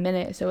fat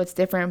minute, so it's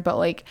different. But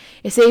like,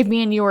 say if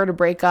me and you were to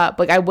break up,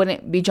 like I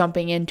wouldn't be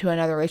jumping into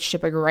another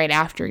relationship like right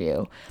after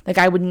you. Like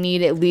I would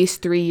need at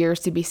least 3 years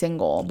to be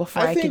single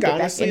before I could think get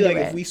honestly, back into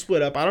like it. if we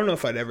split up, I don't know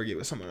if I'd ever get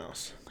with someone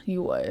else.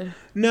 You would.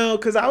 No,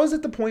 because I was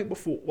at the point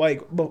before,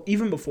 like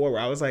even before, where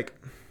I was like,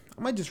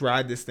 I might just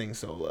ride this thing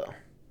solo.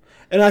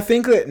 And I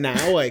think that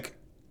now, like,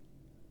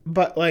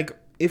 but like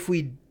if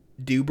we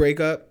do break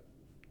up,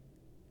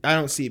 I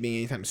don't see it being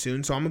anytime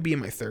soon. So I'm gonna be in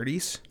my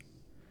 30s.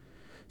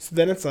 So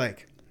then it's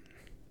like,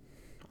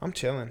 I'm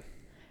chilling.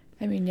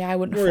 I mean, yeah, I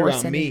wouldn't Don't worry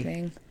force about me.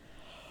 anything.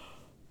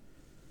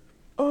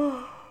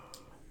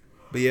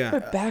 But yeah. My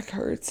back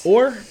hurts.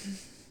 Or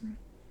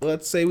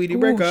let's say we do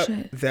break Ooh, up.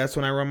 shit. That's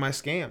when I run my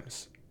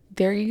scams.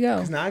 There you go.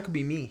 Because now it could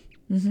be me.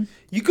 Mm-hmm.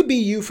 You could be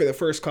you for the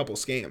first couple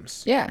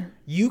scams. Yeah.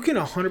 You can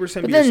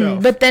 100% be Then,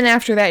 yourself. but then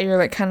after that, you're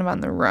like kind of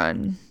on the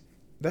run.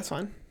 That's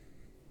fine.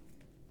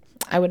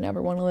 I would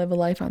never want to live a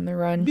life on the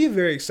run. It'd be a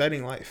very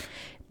exciting life.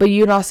 But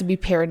you'd also be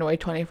paranoid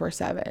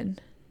 24/7.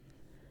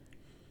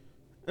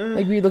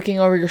 Like be looking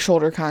over your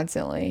shoulder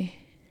constantly.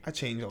 I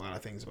change a lot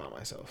of things about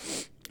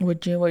myself.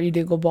 Would you? What you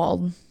did go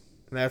bald?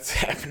 That's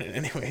happening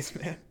anyways,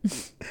 man.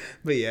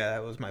 But yeah,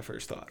 that was my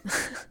first thought.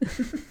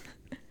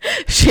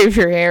 Shave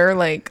your hair,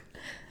 like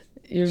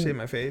you. Shave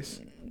my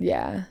face.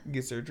 Yeah,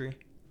 Get surgery.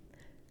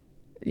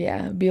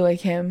 yeah. Be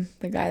like him,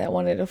 the guy that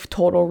wanted a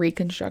total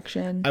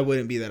reconstruction. I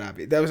wouldn't be that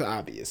obvious. That was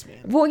obvious,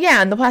 man. Well,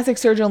 yeah, and the plastic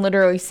surgeon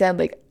literally said,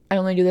 like, I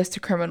only do this to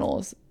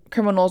criminals.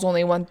 Criminals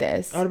only want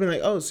this. I would have been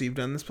like, oh, so you've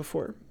done this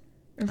before?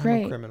 Right.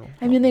 I'm a criminal.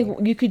 I mean,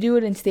 like, you could do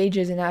it in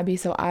stages and not be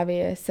so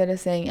obvious. Instead of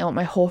saying, I want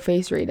my whole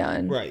face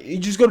redone. Right. You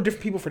just go to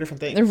different people for different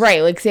things.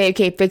 Right. Like, say,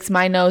 okay, fix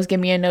my nose, give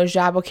me a nose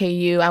job. Okay,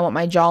 you, I want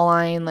my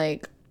jawline.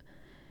 Like,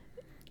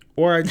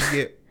 Or I just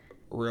get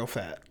real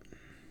fat.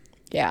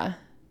 yeah,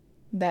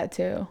 that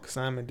too. Because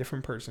I'm a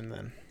different person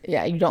then.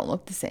 Yeah, you don't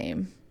look the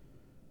same.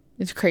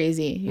 It's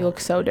crazy. You look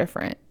so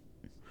different.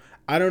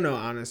 I don't know,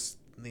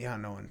 honestly, how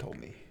no one told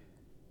me.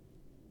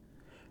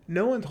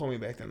 No one told me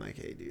back then, like,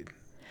 hey, dude.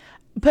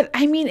 But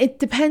I mean, it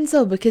depends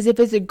though, because if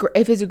it's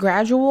a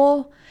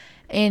gradual,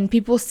 and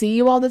people see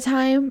you all the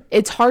time,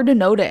 it's hard to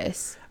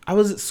notice. I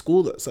was at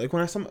school though, so like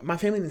when I saw my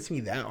family didn't see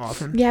me that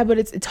often. Yeah, but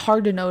it's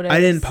hard to notice. I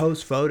didn't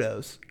post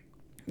photos.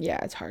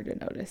 Yeah, it's hard to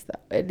notice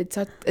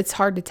though. It's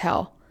hard to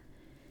tell.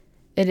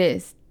 It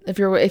is. If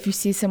you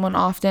see someone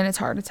often, it's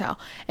hard to tell.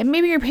 And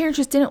maybe your parents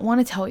just didn't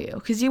want to tell you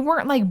because you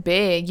weren't like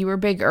big. You were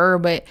bigger,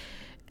 but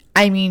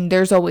I mean,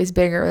 there's always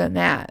bigger than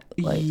that.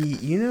 Like,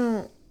 You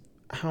know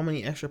how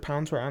many extra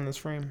pounds were on this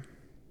frame?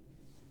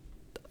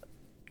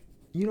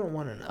 You don't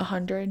want to know.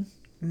 100,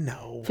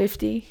 No.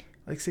 50,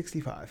 Like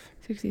 65.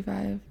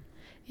 65.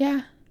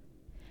 Yeah.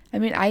 I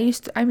mean,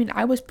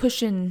 I was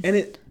pushing. And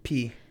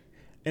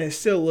it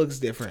still looks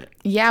different.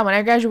 Yeah, when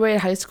I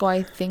graduated high school,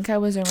 I think I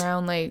was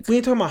around like. We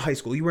ain't talking about high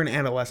school. You were an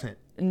adolescent.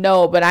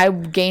 No, but I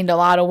gained a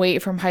lot of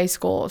weight from high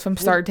school, from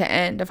start to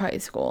end of high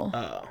school.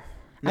 Oh.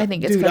 I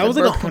think it's Dude, 'cause I was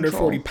of like birth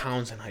 140 control.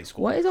 pounds in high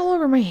school. What is all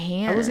over my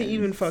hand? I wasn't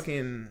even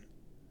fucking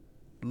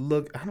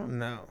I don't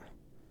know.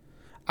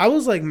 I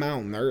was like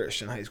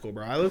malnourished in high school,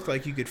 bro. I looked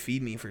like you could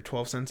feed me for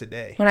 12 cents a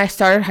day. When I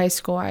started high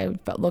school, I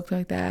looked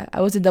like that.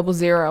 I was a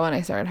 00 when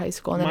I started high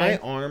school. And then My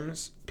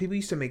arms, people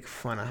used to make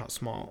fun of how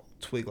small,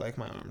 twig like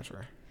my arms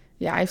were.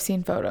 yeah, I've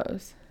seen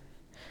photos.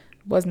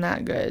 Was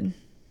not good.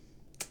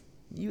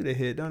 You'd have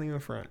hit, don't even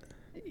front.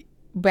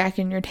 Back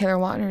in your Taylor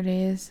Lautner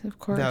days, of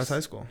course. That was high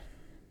school.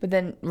 But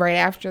then right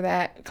after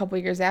that, a couple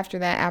years after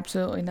that,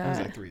 absolutely That was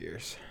not. like 3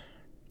 years.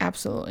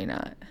 Absolutely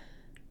not.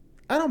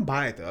 I don't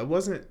buy it though. I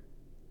wasn't,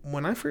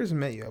 when I first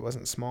met you, I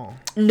wasn't small.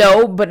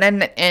 No, but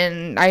then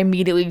and I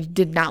immediately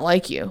did not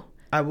like you.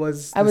 I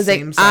was I was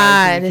like,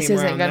 this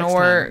isn't gonna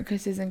work.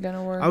 This isn't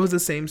gonna work. I was the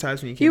same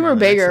size when you came You were around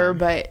the next bigger, time.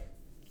 but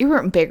you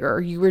weren't bigger.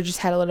 You were just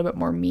had a little bit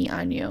more meat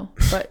on you,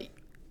 but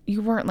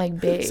you weren't like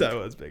big. So I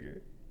was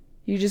bigger.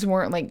 You just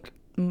weren't like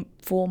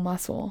full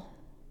muscle.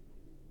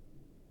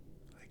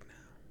 Like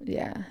now.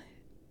 Yeah.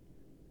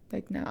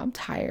 Like now, I'm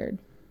tired.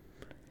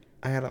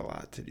 I had a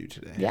lot to do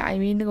today. Yeah, I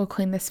need to go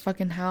clean this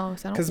fucking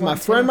house. I don't. Because my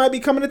want friend to. might be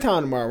coming to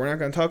town tomorrow. We're not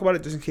going to talk about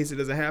it just in case it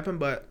doesn't happen.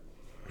 But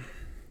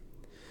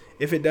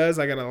if it does,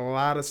 I got a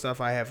lot of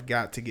stuff I have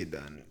got to get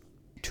done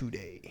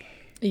today.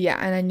 Yeah,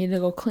 and I need to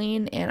go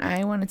clean, and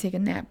I want to take a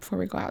nap before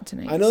we go out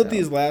tonight. I know so. that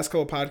these last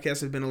couple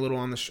podcasts have been a little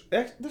on the...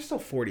 they're still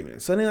 40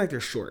 minutes. So I think like they're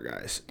short,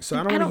 guys. So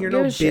I don't want to hear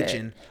no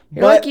bitching.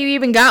 You're like you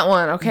even got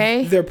one,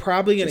 okay? They're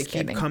probably going to Just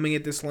keep kidding. coming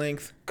at this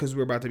length because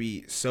we're about to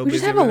be so We busy.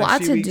 just have a over the next lot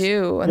few to weeks.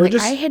 do, and We're like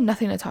just- I had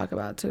nothing to talk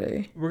about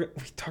today. We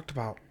talked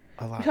about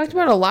a lot. We talked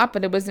about a lot,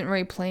 but it wasn't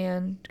really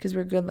planned because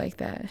we're good like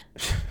that.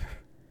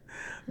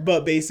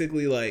 But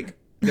basically, like,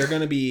 they're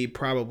going to be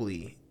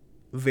probably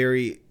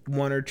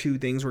one or two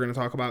things we're going to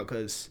talk about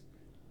because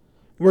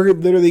we're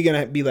literally going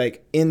to be,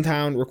 like, in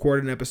town,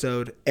 record an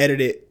episode, edit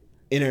it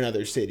in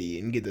another city,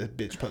 and get the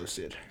bitch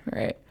posted.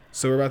 Right.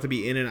 So we're about to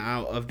be in and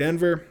out of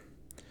Denver.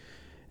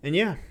 And,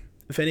 yeah,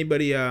 if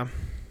anybody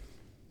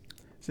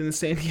It's in the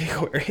San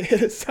Diego area.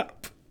 Hit us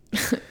up.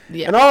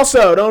 Yeah. And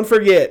also, don't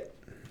forget,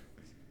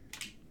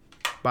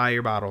 buy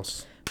your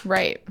bottles.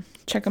 Right.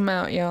 Check them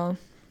out, y'all.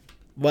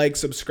 Like,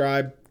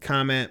 subscribe,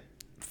 comment,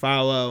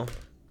 follow,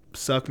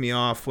 suck me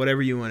off,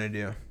 whatever you want to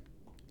do.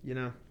 You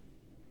know?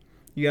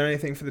 You got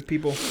anything for the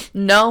people?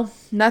 No,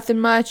 nothing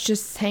much.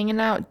 Just hanging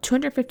out.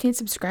 215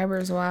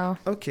 subscribers. Wow.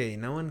 Okay,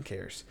 no one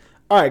cares.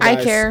 All right, guys.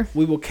 I care.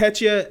 We will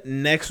catch you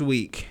next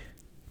week.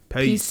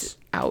 Peace Peace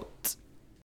out.